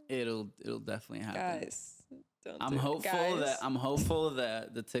you. It'll definitely happen. Guys, I'm hopeful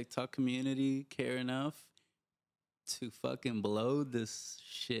that the TikTok community care enough to fucking blow this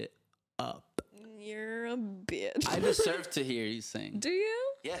shit up. You're a bitch. I deserve to hear you sing. Do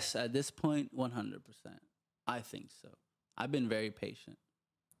you? Yes, at this point, 100%. I think so. I've been very patient.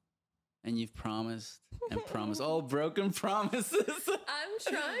 And you've promised and promised. All broken promises. I'm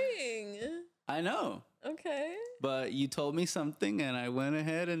trying. I know. Okay. But you told me something and I went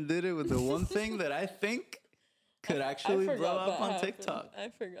ahead and did it with the one thing that I think could actually blow up on TikTok. I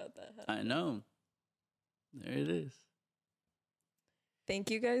forgot that happened. I know. There it is.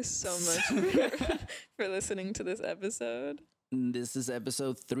 Thank you guys so much for listening to this episode. This is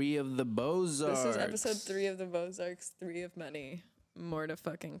episode 3 of the Bozarks. This is episode 3 of the Bozarks, 3 of many. More to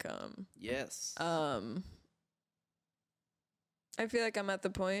fucking come. Yes. I feel like I'm at the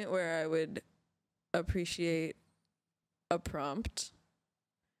point where I would appreciate a prompt.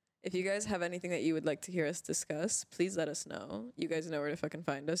 If you guys have anything that you would like to hear us discuss, please let us know. You guys know where to fucking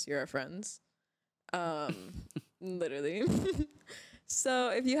find us. You're our friends. Literally. So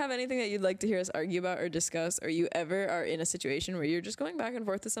if you have anything that you'd like to hear us argue about or discuss, or you ever are in a situation where you're just going back and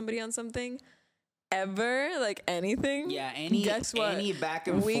forth with somebody on something, ever, like anything, guess what? Any back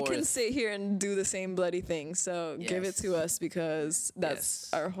and we forth. can sit here and do the same bloody thing. So give it to us, because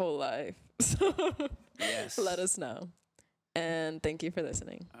that's our whole life. So let us know. And thank you for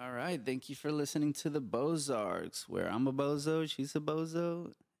listening. All right. Thank you for listening to the Bozarks, where I'm a bozo, she's a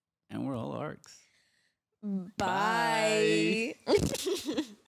bozo, and we're all arcs. Bye.